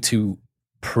helps me to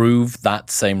prove that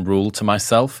same rule to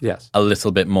myself a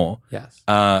little bit more. Yes.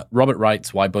 Robert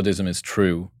writes Why Buddhism is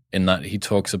True, in that he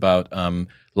talks about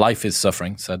life is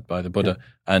suffering, said by the Buddha,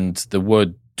 and the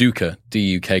word dukkha,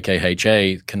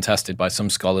 D-U-K-K-H-A, contested by some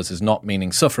scholars as not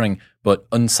meaning suffering, but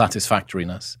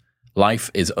unsatisfactoriness.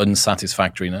 Life is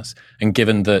unsatisfactoriness. And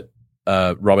given that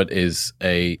Robert is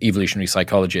a evolutionary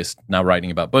psychologist now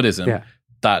writing about Buddhism,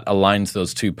 that aligns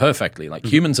those two perfectly. Like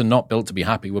humans are not built to be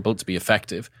happy, we're built to be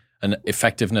effective. And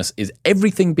effectiveness is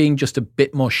everything being just a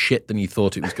bit more shit than you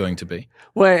thought it was going to be.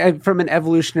 Well, from an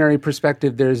evolutionary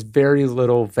perspective, there's very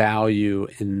little value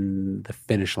in the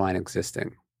finish line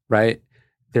existing, right?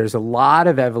 There's a lot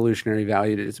of evolutionary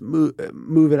value to just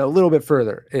move it a little bit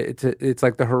further. It's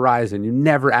like the horizon. You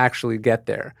never actually get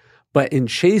there. But in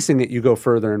chasing it, you go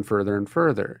further and further and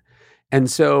further. And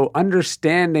so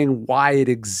understanding why it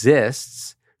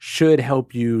exists should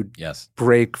help you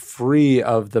break free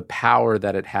of the power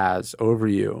that it has over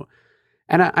you.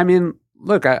 And I mean,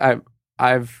 look,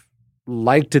 I've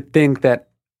liked to think that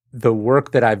the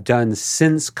work that I've done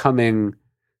since coming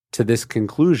to this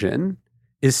conclusion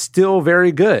is still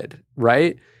very good,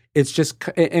 right? It's just,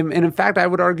 and in fact, I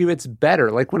would argue it's better.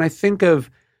 Like when I think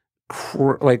of,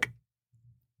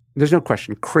 there's no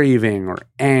question, craving or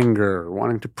anger, or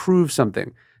wanting to prove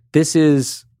something, this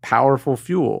is powerful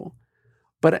fuel.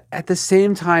 But at the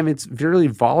same time, it's very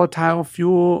volatile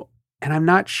fuel, and I'm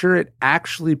not sure it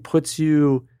actually puts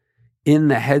you in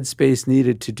the headspace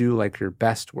needed to do like your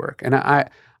best work. And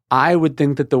I would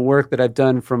think that the work that I've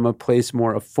done from a place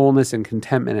more of fullness and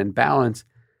contentment and balance,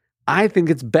 I think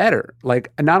it's better.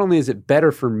 Like not only is it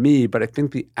better for me, but I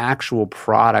think the actual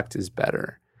product is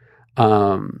better.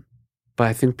 But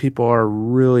I think people are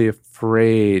really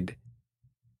afraid.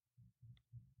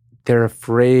 They're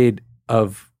afraid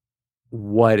of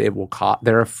what it will cost.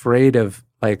 They're afraid of,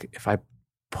 like, if I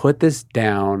put this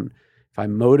down, if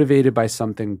I'm motivated by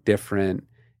something different,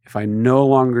 if I no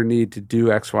longer need to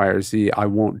do X, Y, or Z, I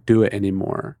won't do it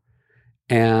anymore.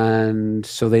 And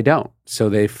so they don't. So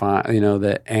they find,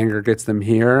 the anger gets them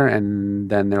here, and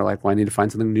then they're like, well, I need to find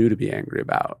something new to be angry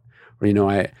about. Or,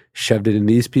 I shoved it in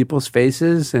these people's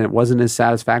faces and it wasn't as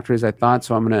satisfactory as I thought,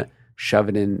 so I'm going to shove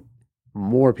it in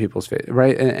more people's faces,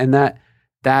 right? And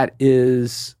that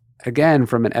is, again,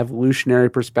 from an evolutionary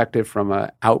perspective, from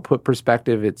an output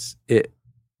perspective,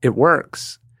 it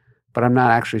works, but I'm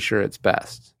not actually sure it's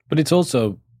best. But it's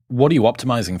also, what are you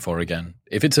optimizing for again?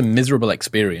 If it's a miserable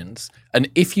experience, and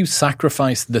if you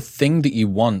sacrifice the thing that you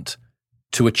want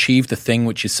to achieve the thing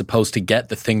which is supposed to get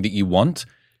the thing that you want,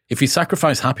 if you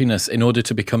sacrifice happiness in order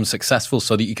to become successful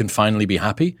so that you can finally be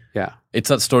happy, it's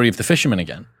that story of the fisherman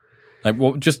again. Like,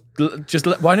 well, just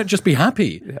why not just be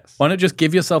happy? Yes. Why not just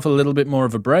give yourself a little bit more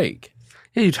of a break?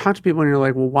 Yeah, you talk to people and you're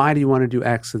like, well, why do you want to do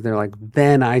X? And they're like,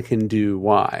 then I can do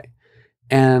Y.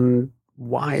 And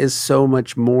Y is so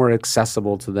much more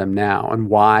accessible to them now. And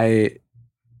why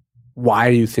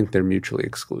do you think they're mutually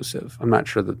exclusive? I'm not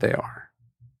sure that they are.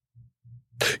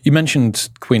 You mentioned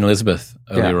Queen Elizabeth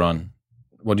earlier on.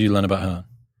 What did you learn about her?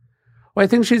 Well, I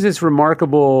think she's this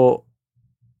remarkable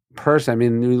person. I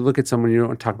mean, you look at someone, you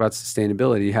don't talk about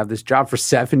sustainability. You have this job for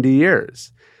 70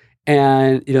 years.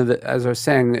 And, as I was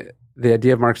saying, the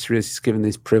idea of Marcus Aurelius, he's given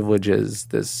these privileges,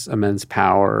 this immense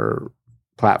power,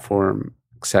 platform,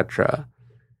 etc.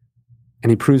 And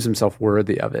he proves himself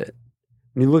worthy of it.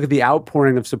 When you look at the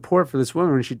outpouring of support for this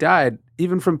woman when she died,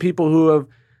 even from people who have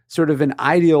sort of an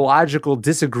ideological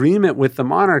disagreement with the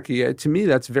monarchy, to me,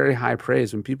 that's very high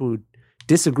praise. When people who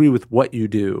disagree with what you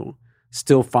do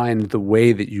still find the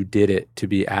way that you did it to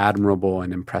be admirable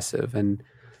and impressive. And,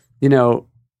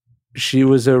 she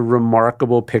was a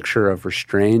remarkable picture of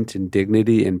restraint and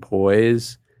dignity and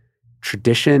poise,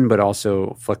 tradition, but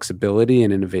also flexibility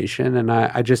and innovation. And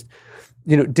I just,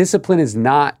 discipline is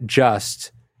not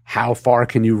just how far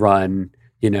can you run,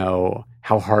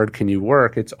 how hard can you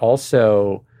work? It's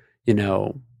also,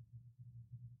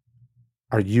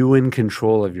 are you in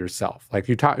control of yourself? Like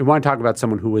you want to talk about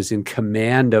someone who was in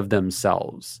command of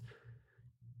themselves.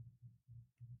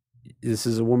 This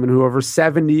is a woman who over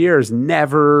 70 years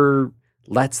never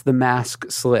lets the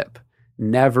mask slip,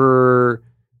 never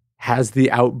has the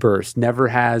outburst, never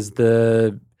has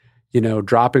the,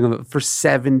 dropping of it. For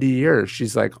 70 years.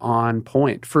 She's like on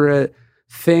point for a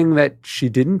thing that she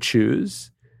didn't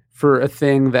choose, for a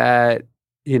thing that,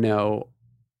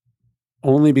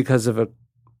 only because of a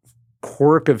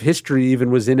quirk of history even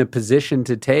was in a position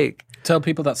to take. Tell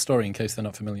people that story in case they're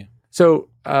not familiar. So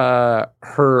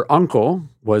her uncle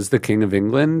was the King of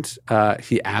England.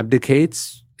 He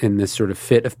abdicates in this sort of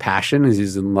fit of passion as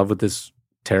he's in love with this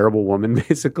terrible woman,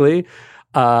 basically.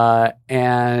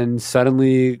 And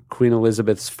suddenly Queen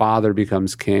Elizabeth's father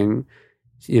becomes king.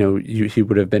 He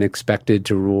would have been expected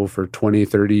to rule for 20,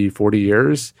 30, 40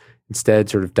 years. instead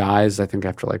sort of dies, I think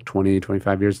after like 20,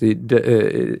 25 years.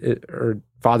 Her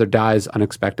father dies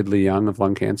unexpectedly young of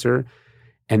lung cancer.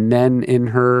 And then in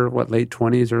her, late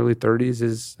 20s, early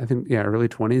 30s early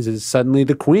 20s is suddenly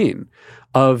the queen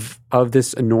of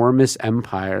this enormous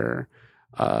empire.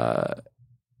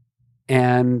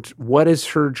 And what is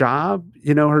her job?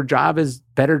 Her job is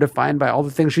better defined by all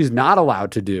the things she's not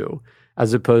allowed to do,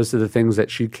 as opposed to the things that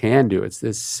she can do. It's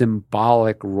this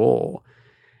symbolic role.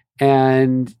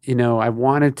 And, I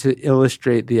wanted to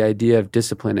illustrate the idea of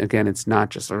discipline. Again, it's not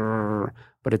just,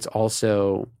 but it's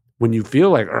also when you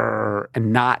feel like,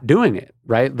 and not doing it,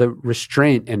 right? The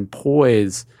restraint and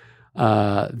poise,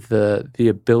 the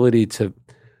ability to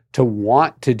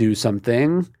want to do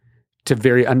something, to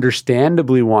very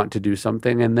understandably want to do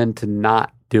something, and then to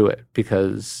not do it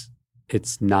because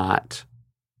it's not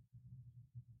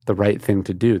the right thing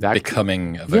to do. That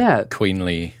becoming of a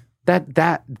queenly.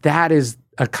 That is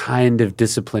a kind of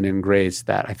discipline and grace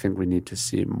that I think we need to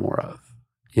see more of.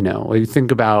 When you think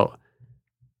about,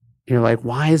 you're like,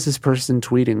 why is this person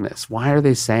tweeting this? Why are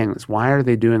they saying this? Why are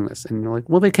they doing this? And you're like,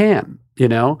 well, they can,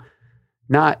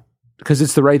 not because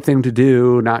it's the right thing to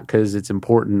do, not because it's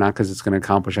important, not because it's going to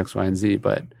accomplish X, Y, and Z,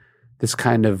 but this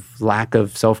kind of lack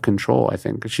of self-control. I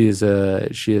think she is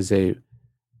a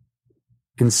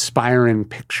inspiring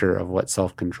picture of what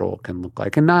self-control can look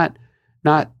like, and not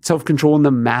self-control in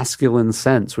the masculine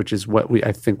sense, which is what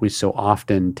I think we so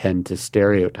often tend to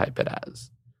stereotype it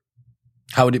as.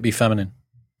 How would it be feminine?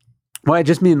 Well, I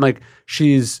just mean like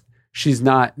she's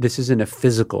not, this isn't a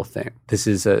physical thing. This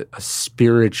is a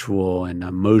spiritual and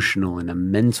emotional and a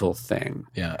mental thing.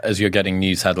 Yeah, as you're getting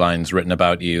news headlines written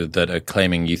about you that are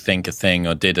claiming you think a thing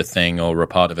or did a thing or were a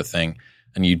part of a thing,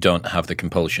 and you don't have the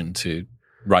compulsion to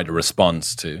write a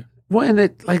response to. Well, and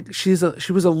that like she was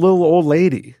a little old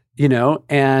lady,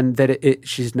 and that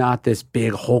she's not this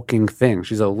big hulking thing.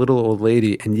 She's a little old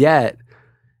lady, and yet,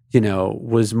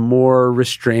 was more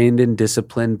restrained and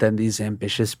disciplined than these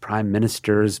ambitious prime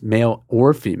ministers, male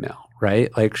or female, right?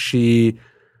 Like she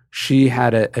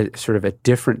had a sort of a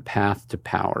different path to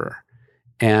power.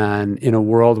 And in a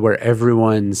world where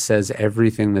everyone says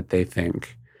everything that they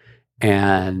think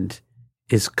and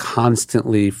is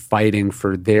constantly fighting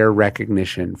for their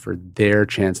recognition, for their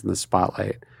chance in the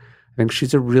spotlight, I think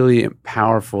she's a really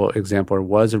powerful example, or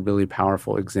was a really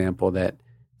powerful example, that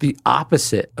the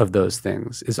opposite of those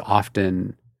things is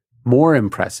often more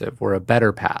impressive or a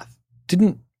better path.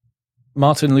 Didn't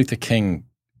Martin Luther King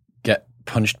get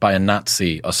punched by a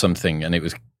Nazi or something,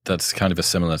 and that's kind of a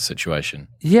similar situation?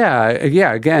 Yeah.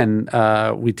 Again,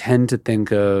 we tend to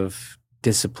think of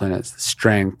discipline as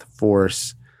strength,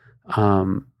 force.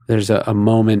 There's a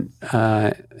moment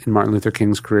in Martin Luther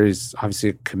King's career. He's obviously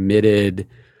a committed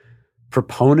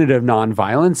proponent of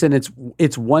nonviolence, and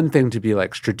it's one thing to be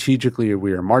like, strategically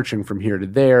we are marching from here to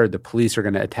there, the police are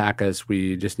going to attack us,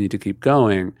 we just need to keep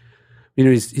going.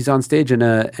 He's on stage and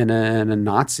a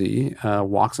Nazi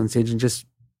walks on stage and just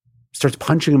starts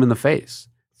punching him in the face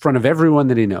in front of everyone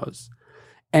that he knows.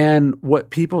 And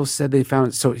what people said they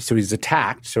found, so he's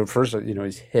attacked. So first,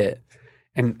 he's hit,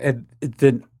 and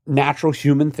the natural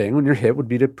human thing when you're hit would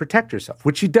be to protect yourself,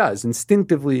 which he does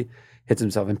instinctively. Hits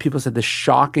himself. And people said the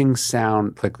shocking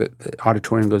sound, like the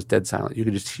auditorium goes dead silent. You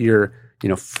could just hear,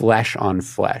 flesh on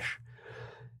flesh.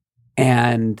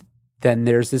 And then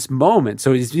there's this moment.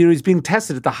 So he's being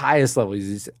tested at the highest level.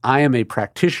 I am a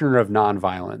practitioner of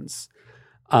nonviolence.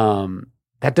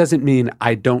 That doesn't mean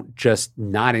I don't just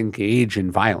not engage in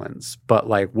violence, but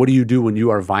like, what do you do when you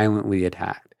are violently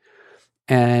attacked?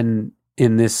 And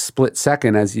in this split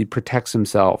second, as he protects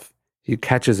himself, he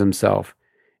catches himself.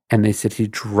 And they said he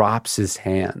drops his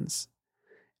hands.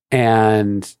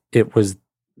 And it was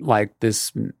like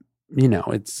this,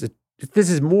 this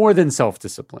is more than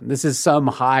self-discipline. This is some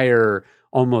higher,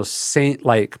 almost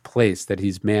saint-like place that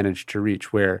he's managed to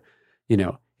reach where,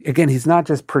 again, he's not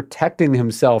just protecting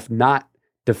himself, not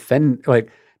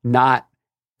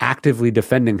actively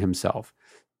defending himself,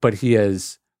 but he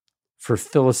has, for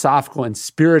philosophical and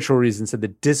spiritual reasons, said the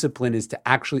discipline is to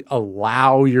actually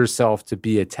allow yourself to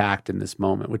be attacked in this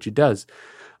moment, which he does.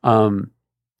 And,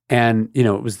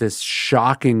 it was this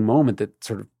shocking moment that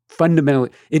sort of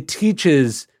fundamentally, it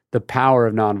teaches the power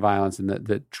of nonviolence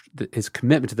and his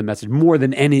commitment to the message more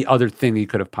than any other thing he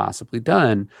could have possibly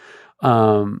done.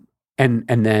 And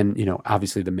then,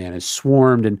 obviously the man is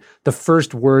swarmed. And the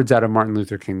first words out of Martin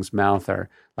Luther King's mouth are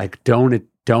like, don't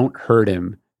hurt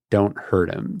him, don't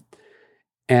hurt him.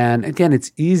 And again,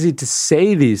 it's easy to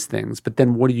say these things, but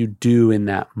then what do you do in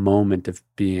that moment of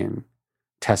being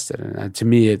tested? And to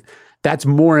me, that's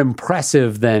more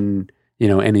impressive than,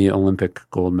 any Olympic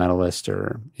gold medalist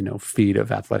or, feat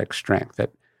of athletic strength.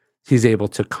 That he's able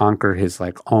to conquer his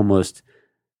like almost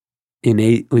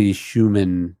innately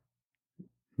human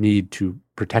need to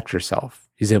protect yourself.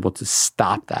 He's able to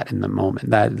stop that in the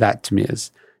moment. That to me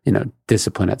is,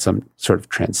 discipline at some sort of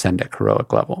transcendent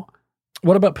heroic level.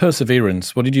 What about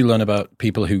perseverance? What did you learn about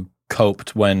people who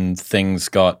coped when things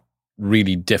got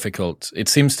really difficult? It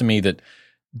seems to me that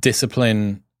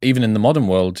discipline, even in the modern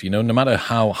world, no matter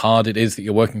how hard it is that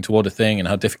you're working toward a thing and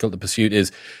how difficult the pursuit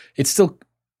is, it's still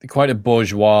quite a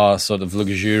bourgeois sort of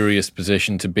luxurious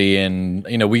position to be in.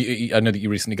 I know that you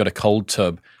recently got a cold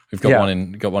tub. We've got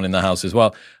one in the house as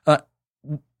well.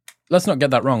 Let's not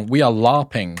get that wrong. We are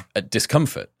LARPing at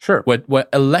discomfort. Sure. We're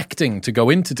electing to go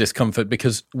into discomfort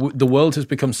because the world has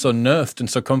become so nerfed and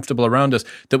so comfortable around us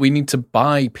that we need to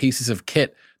buy pieces of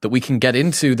kit that we can get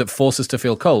into that force us to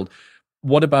feel cold.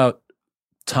 What about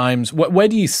times, where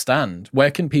do you stand?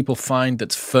 Where can people find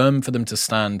that's firm for them to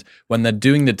stand when they're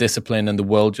doing the discipline and the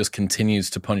world just continues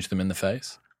to punch them in the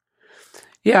face?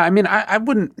 Yeah, I mean, I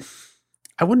wouldn't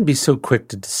be so quick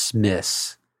to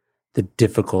dismiss the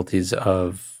difficulties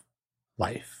of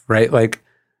life, right? Like,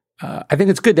 I think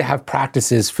it's good to have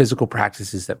physical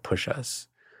practices that push us.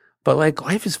 But like,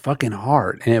 life is fucking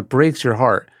hard and it breaks your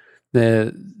heart.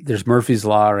 There's Murphy's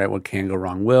Law, right? What can go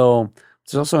wrong will.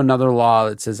 There's also another law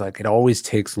that says like it always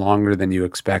takes longer than you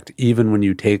expect, even when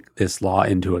you take this law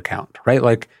into account, right?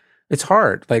 Like, it's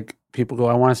hard. Like, people go,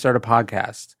 I want to start a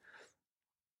podcast.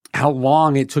 How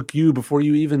long it took you before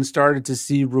you even started to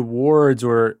see rewards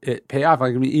or it pay off.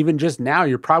 Like, I mean, even just now,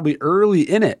 you're probably early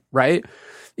in it, right?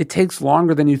 It takes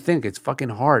longer than you think. It's fucking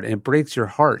hard and it breaks your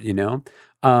heart,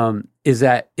 Is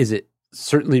it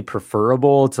certainly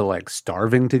preferable to like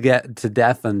starving to get to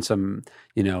death on some,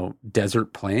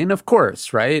 desert plain? Of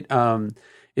course, right?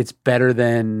 It's better,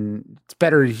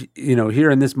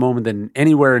 here in this moment than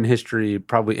anywhere in history,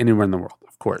 probably anywhere in the world,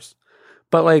 of course.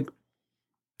 But like,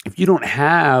 if you don't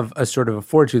have a sort of a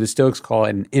fortitude, the Stoics call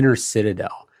it an inner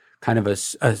citadel, kind of a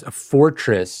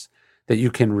fortress that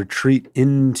you can retreat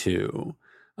into,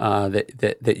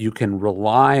 that you can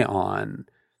rely on,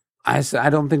 I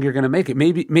don't think you're going to make it.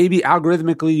 Maybe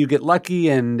algorithmically you get lucky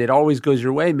and it always goes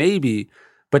your way, maybe.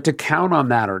 But to count on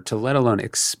that or to let alone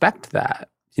expect that,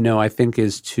 I think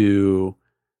is to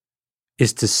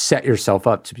set yourself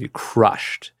up to be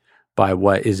crushed by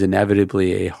what is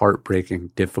inevitably a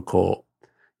heartbreaking, difficult,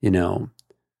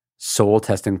 soul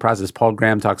testing process. Paul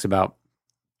Graham talks about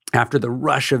after the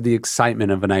rush of the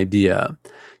excitement of an idea,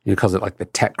 he calls it like the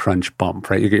TechCrunch bump,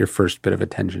 right? You get your first bit of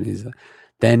attention.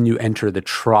 Then you enter the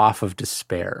trough of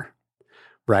despair,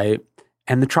 right?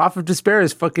 And the trough of despair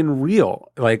is fucking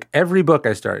real. Like, every book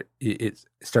I start, it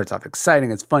starts off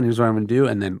exciting. It's fun. Here's what I'm going to do.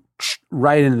 And then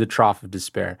right into the trough of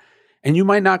despair. And you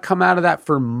might not come out of that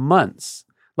for months.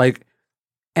 Like,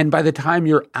 and by the time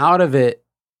you're out of it,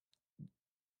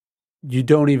 you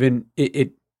don't even,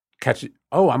 it catch it.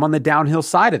 Oh, I'm on the downhill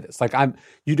side of this. Like,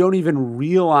 you don't even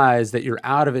realize that you're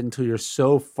out of it until you're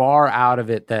so far out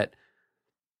of it that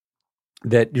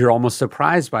you're almost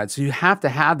surprised by it. So you have to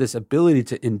have this ability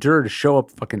to endure, to show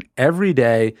up fucking every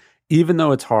day, even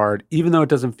though it's hard, even though it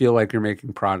doesn't feel like you're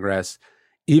making progress,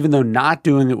 even though not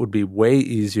doing it would be way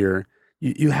easier.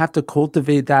 You have to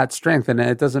cultivate that strength. And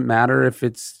it doesn't matter if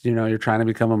it's, you're trying to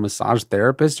become a massage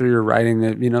therapist or you're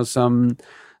writing,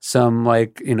 some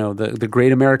like, the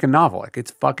great American novel. Like,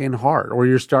 it's fucking hard. Or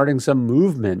you're starting some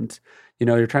movement,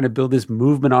 you're trying to build this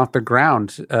movement off the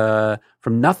ground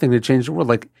from nothing to change the world.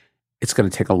 Like, it's going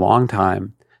to take a long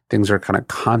time. Things are going to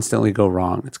constantly go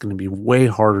wrong. It's going to be way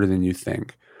harder than you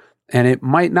think. And it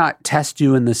might not test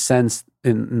you in the sense,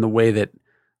 in the way that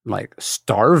like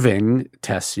starving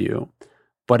tests you,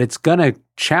 but it's going to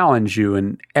challenge you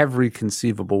in every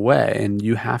conceivable way. And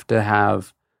you have to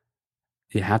have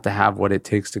what it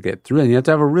takes to get through it. And you have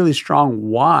to have a really strong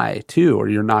why too, or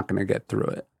you're not going to get through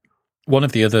it. One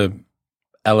of the other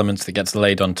elements that gets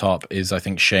laid on top is, I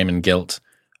think, shame and guilt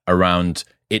around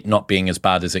it not being as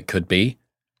bad as it could be.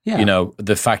 Yeah.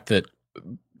 The fact that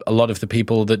a lot of the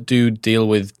people that do deal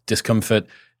with discomfort,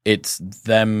 it's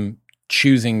them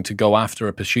choosing to go after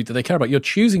a pursuit that they care about. You're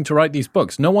choosing to write these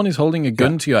books. No one is holding a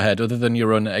gun to your head other than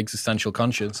your own existential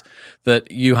conscience that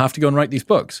you have to go and write these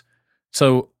books.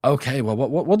 So, okay, well,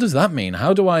 what does that mean?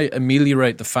 How do I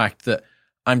ameliorate the fact that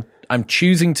I'm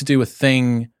choosing to do a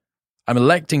thing, I'm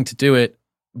electing to do it,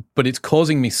 but it's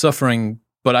causing me suffering,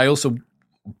 but I also,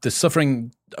 the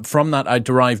suffering from that, I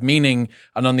derive meaning,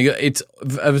 and it's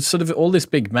sort of all this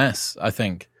big mess, I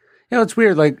think. It's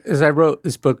weird. Like, as I wrote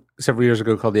this book several years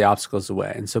ago called The Obstacles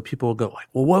Away, and so people will go like,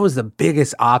 well, what was the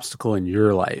biggest obstacle in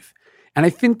your life? And I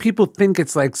think people think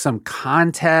it's like some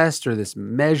contest or this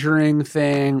measuring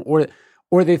thing, or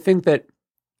they think that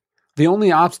The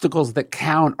only obstacles that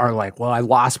count are like, well, I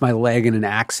lost my leg in an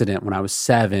accident when I was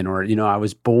 7, or, I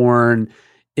was born,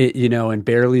 and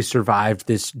barely survived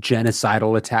this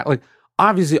genocidal attack. Like,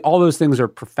 obviously, all those things are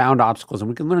profound obstacles, and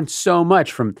we can learn so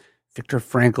much from Viktor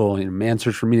Frankl, Man's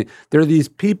Search for Meaning. There are these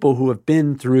people who have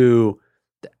been through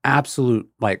the absolute,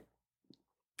 like,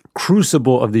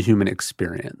 crucible of the human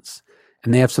experience,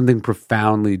 and they have something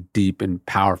profoundly deep and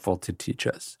powerful to teach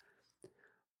us.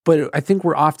 But I think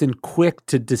we're often quick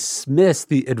to dismiss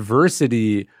the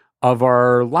adversity of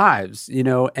our lives,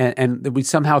 and we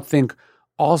somehow think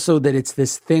also that it's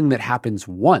this thing that happens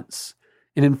once.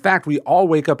 And in fact, we all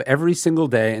wake up every single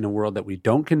day in a world that we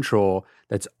don't control,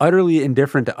 that's utterly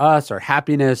indifferent to us, our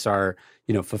happiness, our,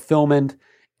 fulfillment.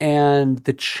 And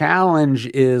the challenge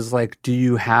is, like, do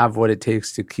you have what it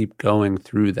takes to keep going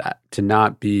through that, to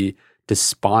not be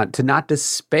to not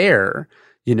despair,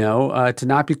 to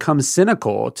not become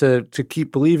cynical, to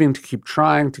keep believing, to keep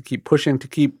trying, to keep pushing, to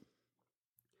keep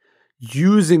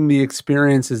using the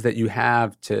experiences that you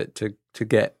have to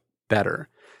get better.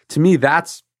 To me,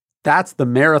 that's the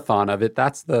marathon of it.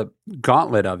 That's the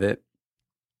gauntlet of it.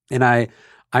 And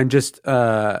I'm just,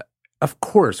 of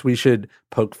course, we should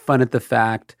poke fun at the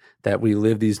fact that we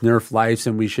live these nerf lives,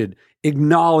 and we should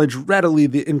acknowledge readily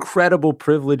the incredible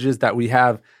privileges that we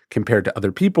have compared to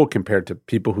other people, compared to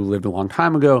people who lived a long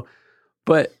time ago.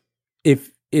 But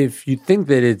if you think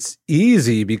that it's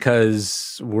easy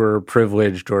because we're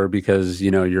privileged, or because,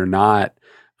 you're not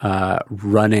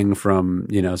running from,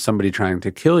 somebody trying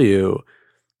to kill you,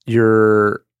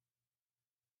 you're,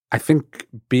 I think,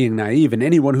 being naive. And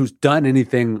anyone who's done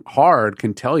anything hard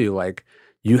can tell you, like,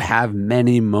 you have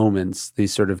many moments,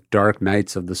 these sort of dark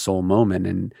nights of the soul moment.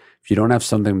 And if you don't have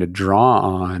something to draw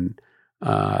on,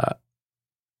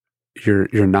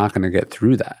 you're not going to get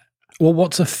through that. Well,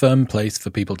 what's a firm place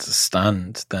for people to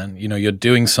stand then? You're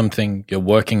doing something, you're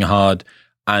working hard,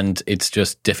 and it's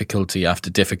just difficulty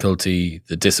after difficulty.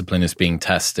 The discipline is being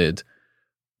tested.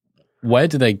 Where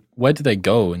do they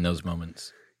go in those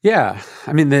moments? Yeah,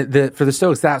 I mean, for the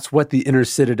Stoics, that's what the inner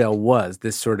citadel was.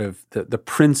 This sort of the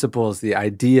principles, the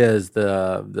ideas,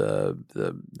 the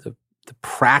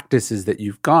practices that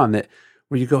you've gone, that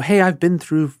where you go, hey, I've been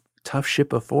through tough shit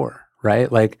before,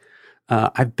 right? Like,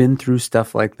 I've been through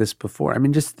stuff like this before. I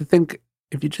mean,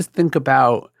 if you just think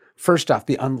about, first off,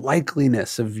 the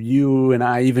unlikeliness of you and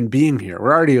I even being here.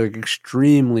 We're already, like,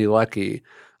 extremely lucky.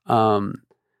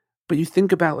 But you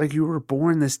think about, like, you were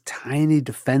born this tiny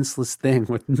defenseless thing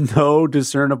with no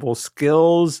discernible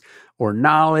skills or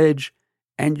knowledge,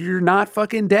 and you're not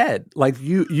fucking dead. Like,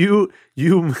 you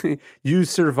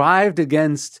survived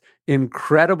against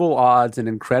incredible odds and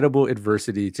incredible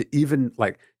adversity to even,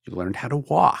 like, you learned how to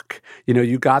walk.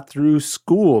 You got through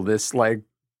school, this, like,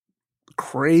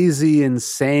 crazy,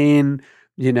 insane,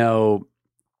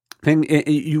 thing.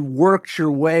 You worked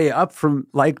your way up from,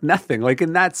 like, nothing. Like,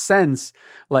 in that sense,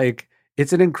 like,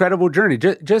 it's an incredible journey.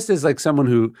 Just as, like, someone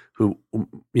who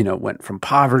went from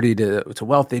poverty to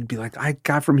wealth, they'd be like, I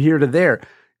got from here to there.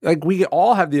 Like, we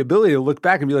all have the ability to look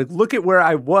back and be like, look at where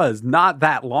I was not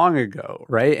that long ago,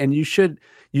 right? And you should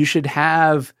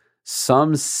have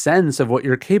some sense of what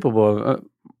you're capable of.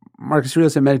 Marcus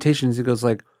Aurelius in Meditations, he goes,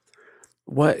 like,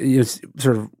 what,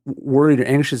 sort of worried or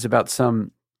anxious about some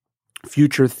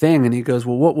future thing, and he goes,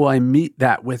 well, what will I meet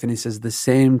that with? And he says, the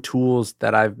same tools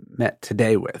that I've met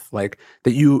today with, like,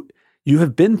 that you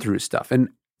have been through stuff. And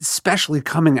especially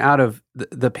coming out of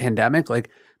the pandemic, like,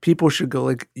 people should go,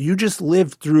 like, you just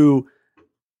lived through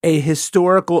a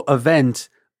historical event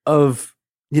of,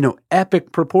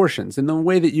 epic proportions, in the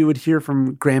way that you would hear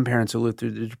from grandparents who lived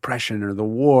through the Depression or the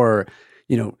war,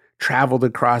 traveled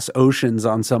across oceans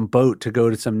on some boat to go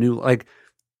to some new, like,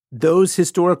 those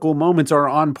historical moments are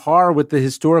on par with the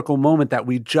historical moment that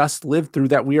we just lived through,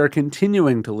 that we are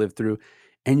continuing to live through,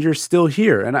 and you're still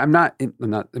here. And I'm not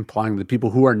implying that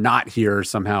people who are not here are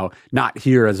somehow not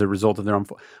here as a result of their own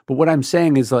fault. But what I'm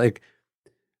saying is, like,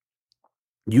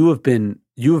 you have been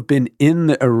in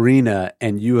the arena,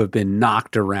 and you have been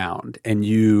knocked around, and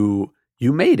you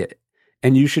made it.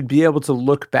 And you should be able to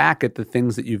look back at the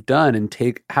things that you've done and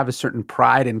have a certain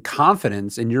pride and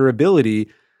confidence in your ability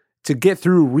to get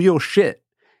through real shit.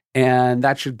 And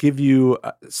that should give you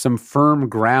some firm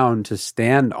ground to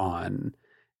stand on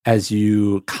as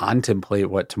you contemplate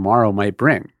what tomorrow might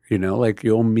bring. Like,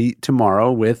 you'll meet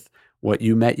tomorrow with what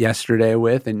you met yesterday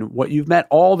with, and what you've met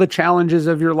all the challenges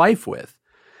of your life with.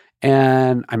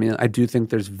 And I mean, I do think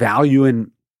there's value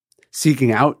in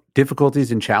seeking out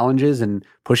difficulties and challenges and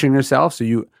pushing yourself, so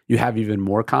you have even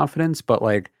more confidence. But,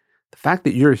 like, the fact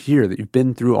that you're here, that you've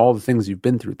been through all the things you've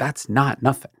been through, that's not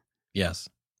nothing. Yes.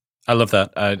 I love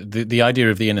that. The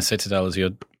idea of the inner citadel, as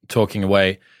you're talking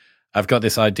away, I've got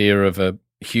this idea of a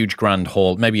huge grand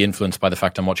hall, maybe influenced by the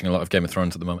fact I'm watching a lot of Game of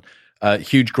Thrones at the moment.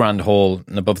 Huge grand hall,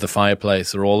 and above the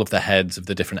fireplace are all of the heads of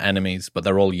the different enemies, but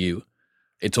they're all you.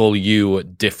 It's all you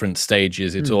at different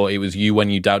stages. It was you when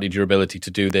you doubted your ability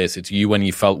to do this. It's you when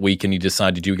you felt weak and you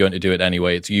decided you were going to do it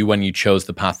anyway. It's you when you chose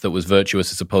the path that was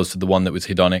virtuous as opposed to the one that was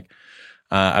hedonic.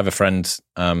 I have a friend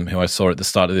who I saw at the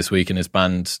start of this week, and his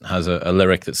band has a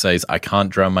lyric that says, "I can't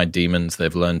drown my demons,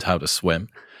 they've learned how to swim."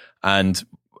 And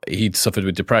he'd suffered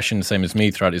with depression, same as me,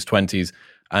 throughout his 20s.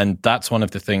 And that's one of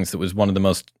the things that was one of the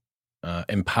most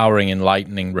empowering,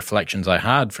 enlightening reflections I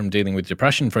had from dealing with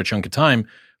depression for a chunk of time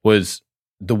was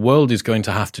the world is going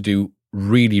to have to do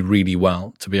really, really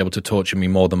well to be able to torture me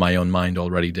more than my own mind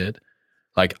already did.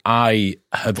 Like, I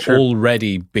have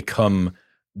already become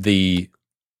the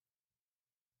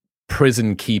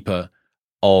prison keeper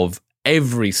of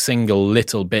every single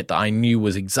little bit that I knew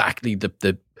was exactly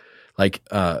the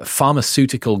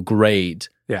pharmaceutical grade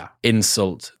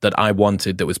insult that I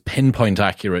wanted, that was pinpoint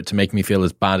accurate to make me feel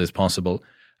as bad as possible.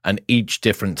 And each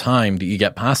different time that you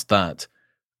get past that,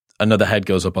 another head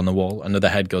goes up on the wall, another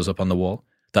head goes up on the wall.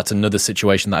 That's another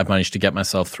situation that I've managed to get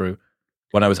myself through.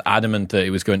 When I was adamant that it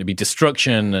was going to be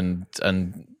destruction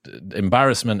and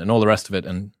embarrassment and all the rest of it,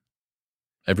 and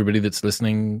everybody that's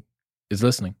listening is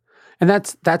listening. And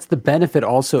that's the benefit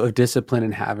also of discipline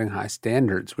and having high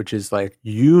standards, which is like,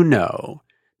 you know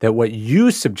that what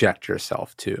you subject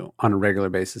yourself to on a regular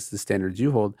basis, the standards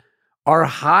you hold, are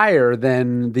higher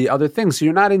than the other things. So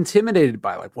you're not intimidated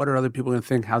by like, what are other people going to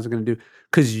think? How's it going to do?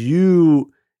 Because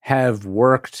you have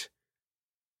worked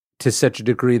to such a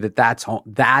degree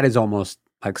that is almost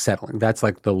like settling. That's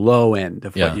like the low end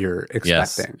of what you're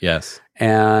expecting. Yes.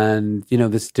 And,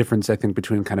 this difference, I think,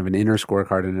 between kind of an inner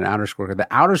scorecard and an outer scorecard. The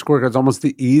outer scorecard is almost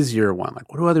the easier one.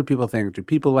 Like, what do other people think? Do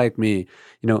people like me?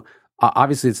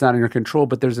 Obviously it's not in your control,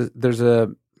 but there's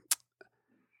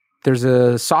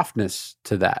a softness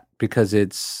to that because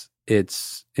it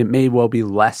may well be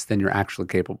less than you're actually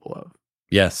capable of.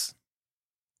 Yes.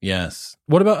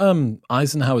 What about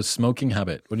Eisenhower's smoking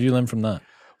habit? What did you learn from that?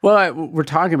 Well, we're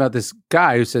talking about this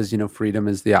guy who says, freedom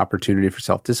is the opportunity for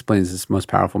self-discipline. He's this most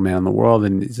powerful man in the world,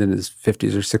 and he's in his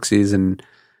 50s or 60s, and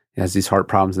he has these heart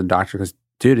problems. And the doctor goes,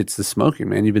 dude, it's the smoking,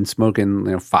 man. You've been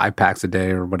smoking 5 packs a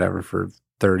day or whatever for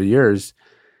 30 years.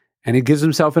 And he gives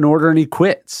himself an order and he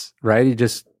quits, right? He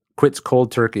just quits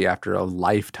cold turkey after a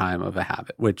lifetime of a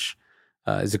habit, which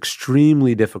is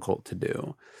extremely difficult to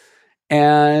do.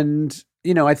 And,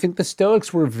 I think the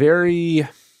Stoics were very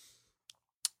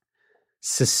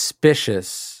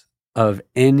suspicious of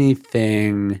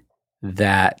anything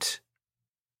that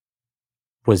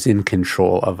was in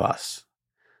control of us.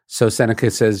 So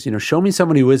Seneca says, show me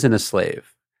somebody who isn't a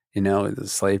slave, a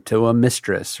slave to a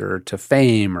mistress or to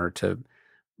fame or to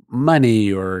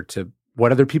money or to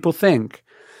what other people think.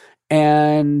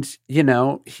 And,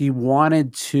 he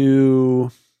wanted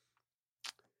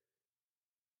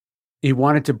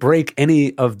to break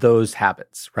any of those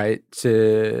habits, right?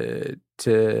 To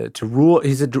rule.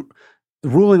 He said,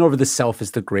 ruling over the self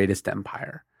is the greatest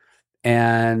empire.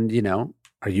 And,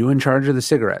 are you in charge of the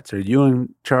cigarettes? Are you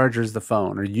in charge of the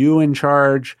phone? Are you in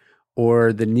charge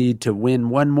or the need to win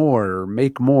one more or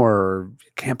make more or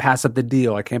can't pass up the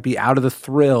deal? I can't be out of the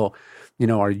thrill.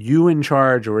 Are you in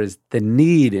charge or is the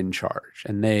need in charge?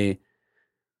 And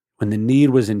when the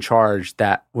need was in charge,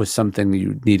 that was something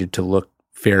you needed to look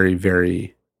very,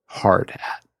 very hard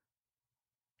at.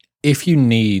 If you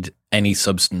need any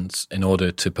substance in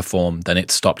order to perform, then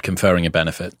it stopped conferring a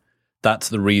benefit. That's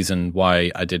the reason why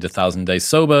I did 1,000 days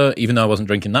sober, even though I wasn't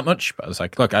drinking that much. But I was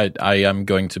like, look, I am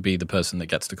going to be the person that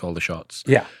gets to call the shots.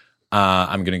 Yeah.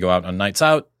 I'm going to go out on nights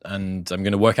out, and I'm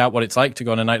going to work out what it's like to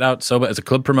go on a night out sober as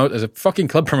a fucking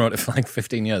club promoter for like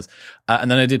 15 years. And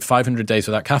then I did 500 days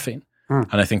without caffeine.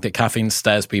 And I think that caffeine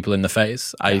stares people in the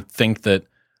face. Yeah. I think that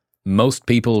most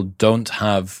people don't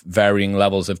have varying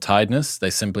levels of tiredness.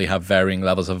 They simply have varying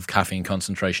levels of caffeine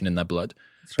concentration in their blood.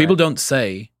 That's people don't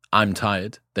say, I'm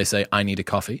tired. They say, I need a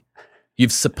coffee.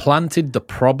 You've supplanted the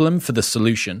problem for the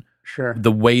solution. Sure.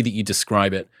 The way that you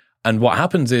describe it. And what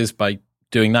happens is by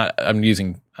doing that, I'm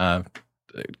using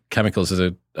chemicals as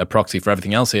a proxy for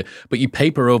everything else here, but you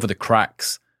paper over the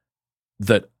cracks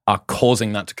that are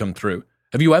causing that to come through.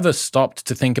 Have you ever stopped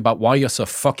to think about why you're so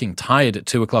fucking tired at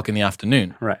 2:00 in the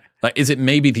afternoon? Right. Like, is it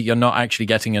maybe that you're not actually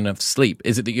getting enough sleep?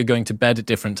 Is it that you're going to bed at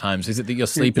different times? Is it that your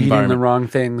sleep you're environment? Eating the wrong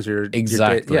things? Or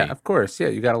exactly. Yeah, of course. Yeah,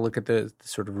 you got to look at the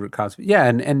sort of root cause. Yeah,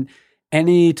 and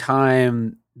any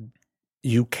time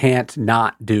you can't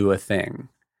not do a thing,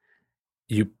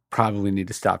 you probably need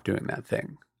to stop doing that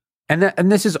thing. And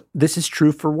this is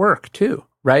true for work too,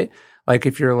 right? Like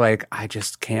if you're like, I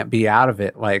just can't be out of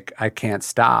it, like I can't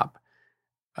stop.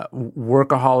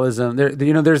 Workaholism,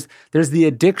 there's the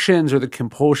addictions or the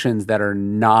compulsions that are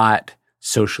not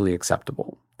socially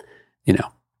acceptable,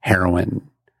 heroin,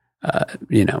 and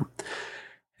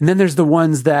then there's the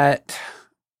ones that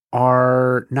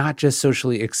are not just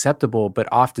socially acceptable, but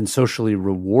often socially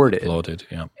rewarded. Applauded,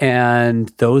 yeah. And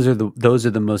those are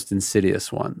the most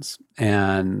insidious ones.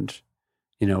 And,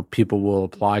 people will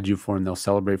applaud you for, and they'll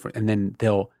celebrate for, and then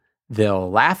they'll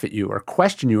laugh at you or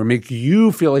question you or make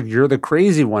you feel like you're the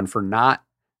crazy one for not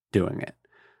doing it.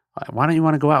 Why don't you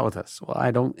want to go out with us? Well, I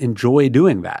don't enjoy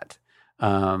doing that.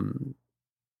 And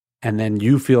then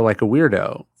you feel like a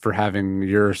weirdo for having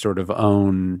your sort of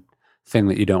own thing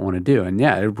that you don't want to do. And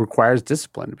yeah, it requires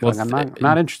discipline. Well, I'm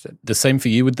not interested. The same for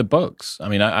you with the books. I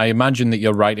mean, I imagine that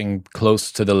you're writing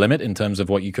close to the limit in terms of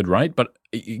what you could write, but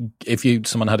if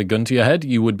someone had a gun to your head,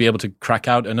 you would be able to crack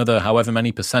out another however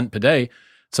many % per day.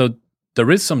 So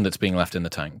there is some that's being left in the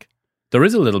tank. There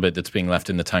is a little bit that's being left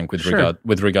in the tank with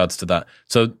regards to that.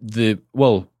 So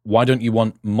why don't you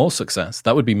want more success?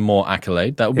 That would be more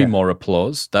accolade. That would be more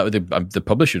applause. That would the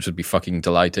publishers would be fucking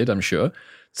delighted, I'm sure.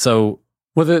 So,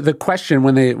 well, the question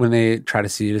when they try to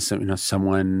see you as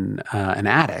someone an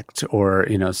addict or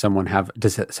does someone have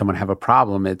a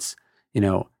problem? It's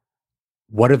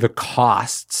what are the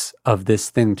costs of this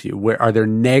thing to you? Where are there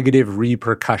negative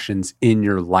repercussions in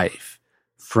your life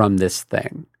from this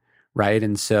thing, right?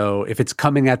 And so if it's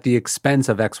coming at the expense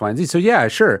of X, Y, and Z, so yeah,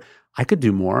 sure, I could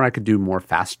do more. I could do more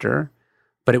faster,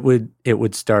 but it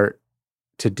would start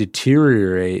to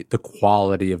deteriorate the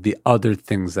quality of the other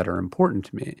things that are important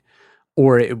to me.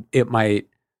 Or it might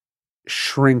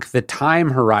shrink the time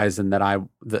horizon that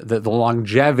the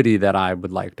longevity that I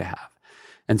would like to have.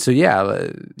 And so, yeah,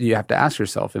 you have to ask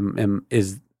yourself,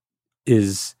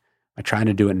 is I trying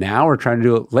to do it now or trying to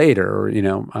do it later? Or,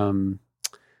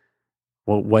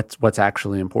 what's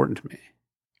actually important to me?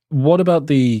 What about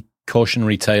the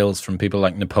cautionary tales from people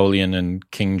like Napoleon and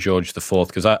King George IV?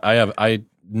 Because I have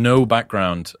no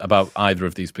background about either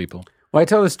of these people. Well, I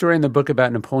tell the story in the book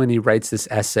about Napoleon. He writes this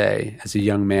essay as a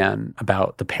young man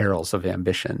about the perils of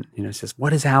ambition. He says,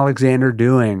 what is Alexander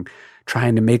doing?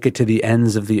 Trying to make it to the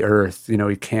ends of the earth.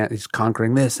 He's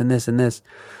conquering this and this and this.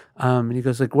 And he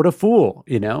goes like, what a fool,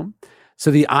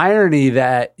 So the irony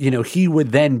that, he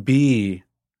would then be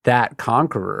that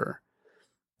conqueror,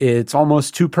 it's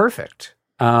almost too perfect.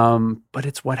 But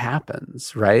it's what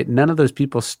happens, right? None of those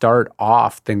people start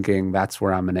off thinking that's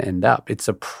where I'm going to end up. It's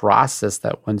a process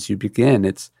that once you begin,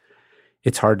 it's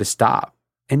hard to stop.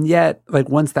 And yet, like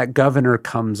once that governor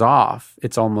comes off,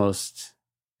 it's almost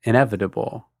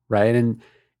inevitable, right? And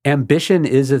ambition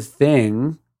is a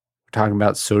thing. We're talking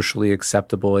about socially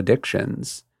acceptable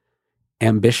addictions.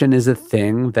 Ambition is a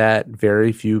thing that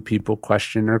very few people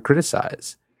question or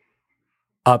criticize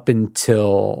up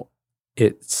until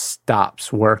it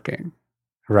stops working,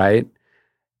 right?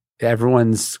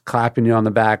 Everyone's clapping you on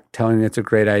the back, telling you it's a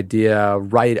great idea,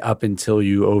 right up until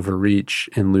you overreach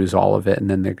and lose all of it. And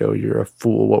then they go, you're a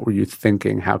fool. What were you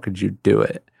thinking? How could you do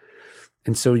it?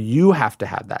 And so you have to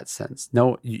have that sense.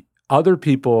 No, other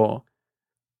people,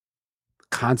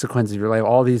 consequences of your life,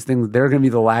 all these things, they're going to be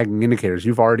the lagging indicators.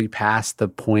 You've already passed the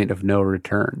point of no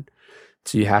return.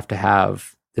 So you have to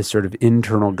have this sort of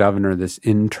internal governor, this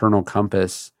internal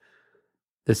compass,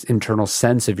 this internal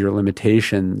sense of your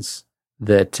limitations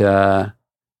that,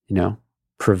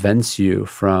 prevents you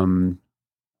from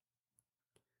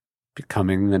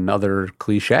becoming another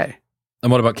cliche.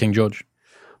 And what about King George?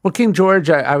 Well, King George,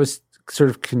 I was sort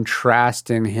of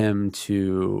contrasting him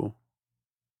to,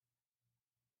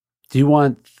 do you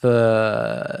want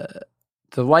the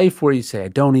life where you say, I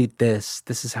don't eat this,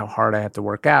 this is how hard I have to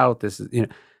work out, this is,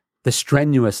 the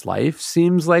strenuous life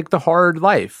seems like the hard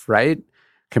life, right?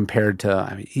 Compared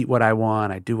to, eat what I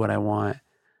want, I do what I want.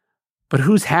 But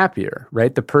who's happier,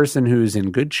 right? The person who's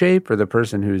in good shape or the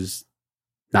person who's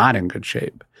not in good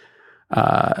shape?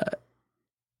 The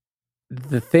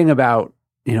thing about,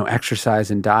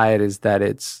 exercise and diet is that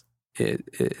it's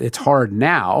hard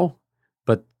now,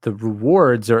 but the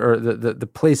rewards or the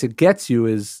place it gets you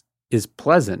is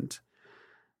pleasant.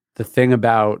 The thing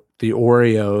about the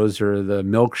Oreos or the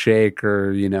milkshake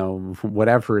or,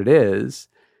 whatever it is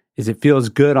it feels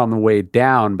good on the way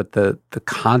down, but the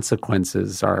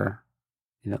consequences are,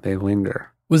 they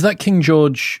linger. Was that King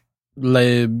George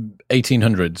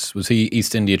 1800s? Was he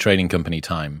East India Trading Company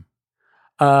time?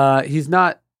 He's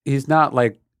not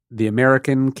like the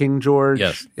American King George.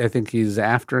 Yes. I think he's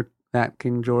after that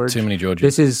King George. Too many Georges.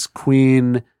 This is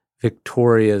Queen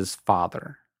Victoria's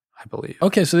father, I believe.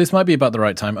 Okay, so this might be about the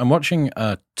right time. I'm watching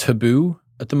Taboo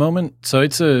at the moment. So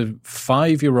it's a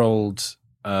 5-year-old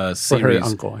Or series her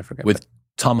uncle, I forget. with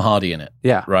Tom Hardy in it.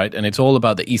 Yeah. Right? And it's all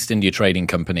about the East India Trading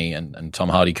Company, and Tom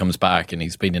Hardy comes back, and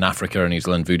he's been in Africa, and he's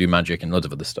learned voodoo magic and loads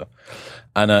of other stuff.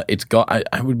 And it's got,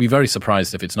 I would be very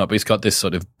surprised if it's not, but it's got this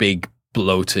sort of big,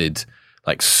 bloated,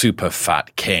 like super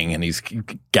fat king, and he's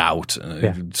gout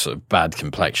and sort of bad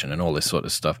complexion and all this sort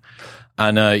of stuff.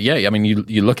 And I mean,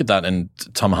 you look at that, and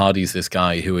Tom Hardy's this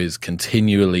guy who is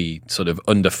continually sort of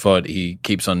underfoot. He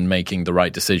keeps on making the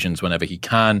right decisions whenever he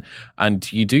can, and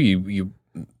you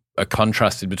are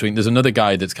contrasted between. There's another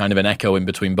guy that's kind of an echo in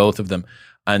between both of them,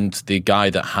 and the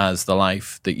guy that has the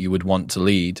life that you would want to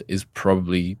lead is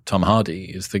probably Tom Hardy.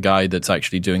 Is the guy that's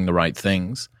actually doing the right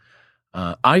things.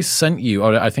 I sent you,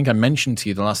 or I think I mentioned to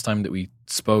you the last time that we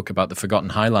spoke about The Forgotten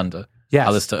Highlander. Yes.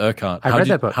 Alistair Urquhart. I read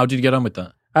that book. How did you get on with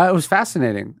that? It was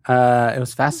fascinating. When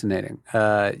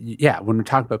we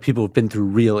talk about people who've been through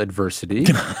real adversity,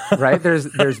 right? There's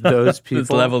those people. There's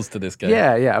levels to this guy.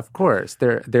 Yeah, of course.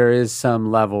 There is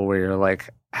some level where you're like,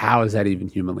 how is that even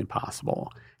humanly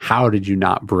possible? How did you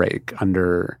not break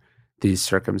under these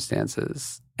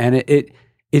circumstances? And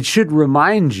it should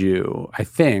remind you, I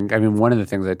think, I mean, one of the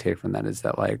things I take from that is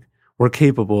that like we're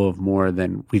capable of more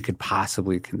than we could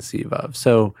possibly conceive of.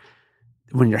 So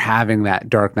when you're having that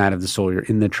dark night of the soul, you're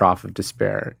in the trough of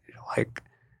despair, you're like,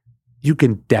 you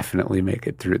can definitely make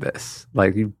it through this.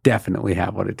 Like you definitely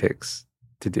have what it takes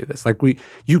to do this. Like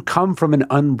you come from an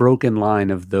unbroken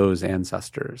line of those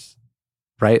ancestors,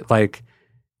 right? Like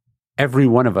every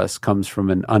one of us comes from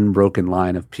an unbroken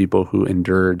line of people who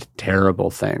endured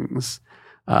terrible things,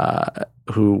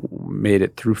 who made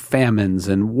it through famines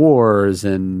and wars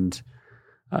and,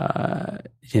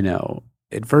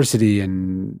 adversity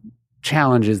and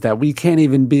challenges that we can't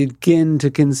even begin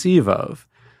to conceive of.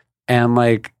 And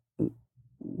like,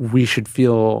 we should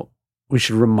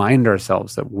remind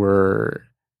ourselves that we're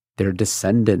their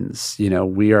descendants.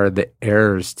 We are the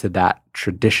heirs to that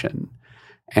tradition.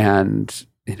 And,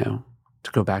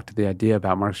 to go back to the idea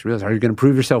about Marcus Aurelius, are you going to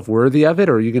prove yourself worthy of it,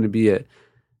 or are you going to be a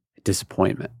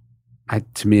disappointment?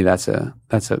 To me, that's a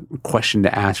question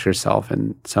to ask yourself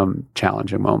in some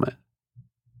challenging moment.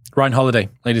 Ryan Holiday,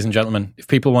 ladies and gentlemen, if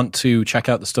people want to check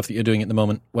out the stuff that you're doing at the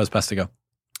moment, where's best to go?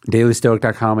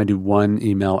 DailyStoic.com. I do one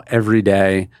email every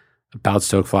day about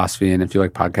Stoic philosophy. And if you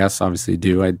like podcasts, obviously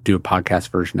I do a podcast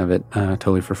version of it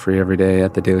totally for free every day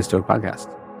at the Daily Stoic Podcast.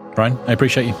 Ryan, I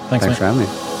appreciate you. Thanks for having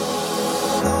me.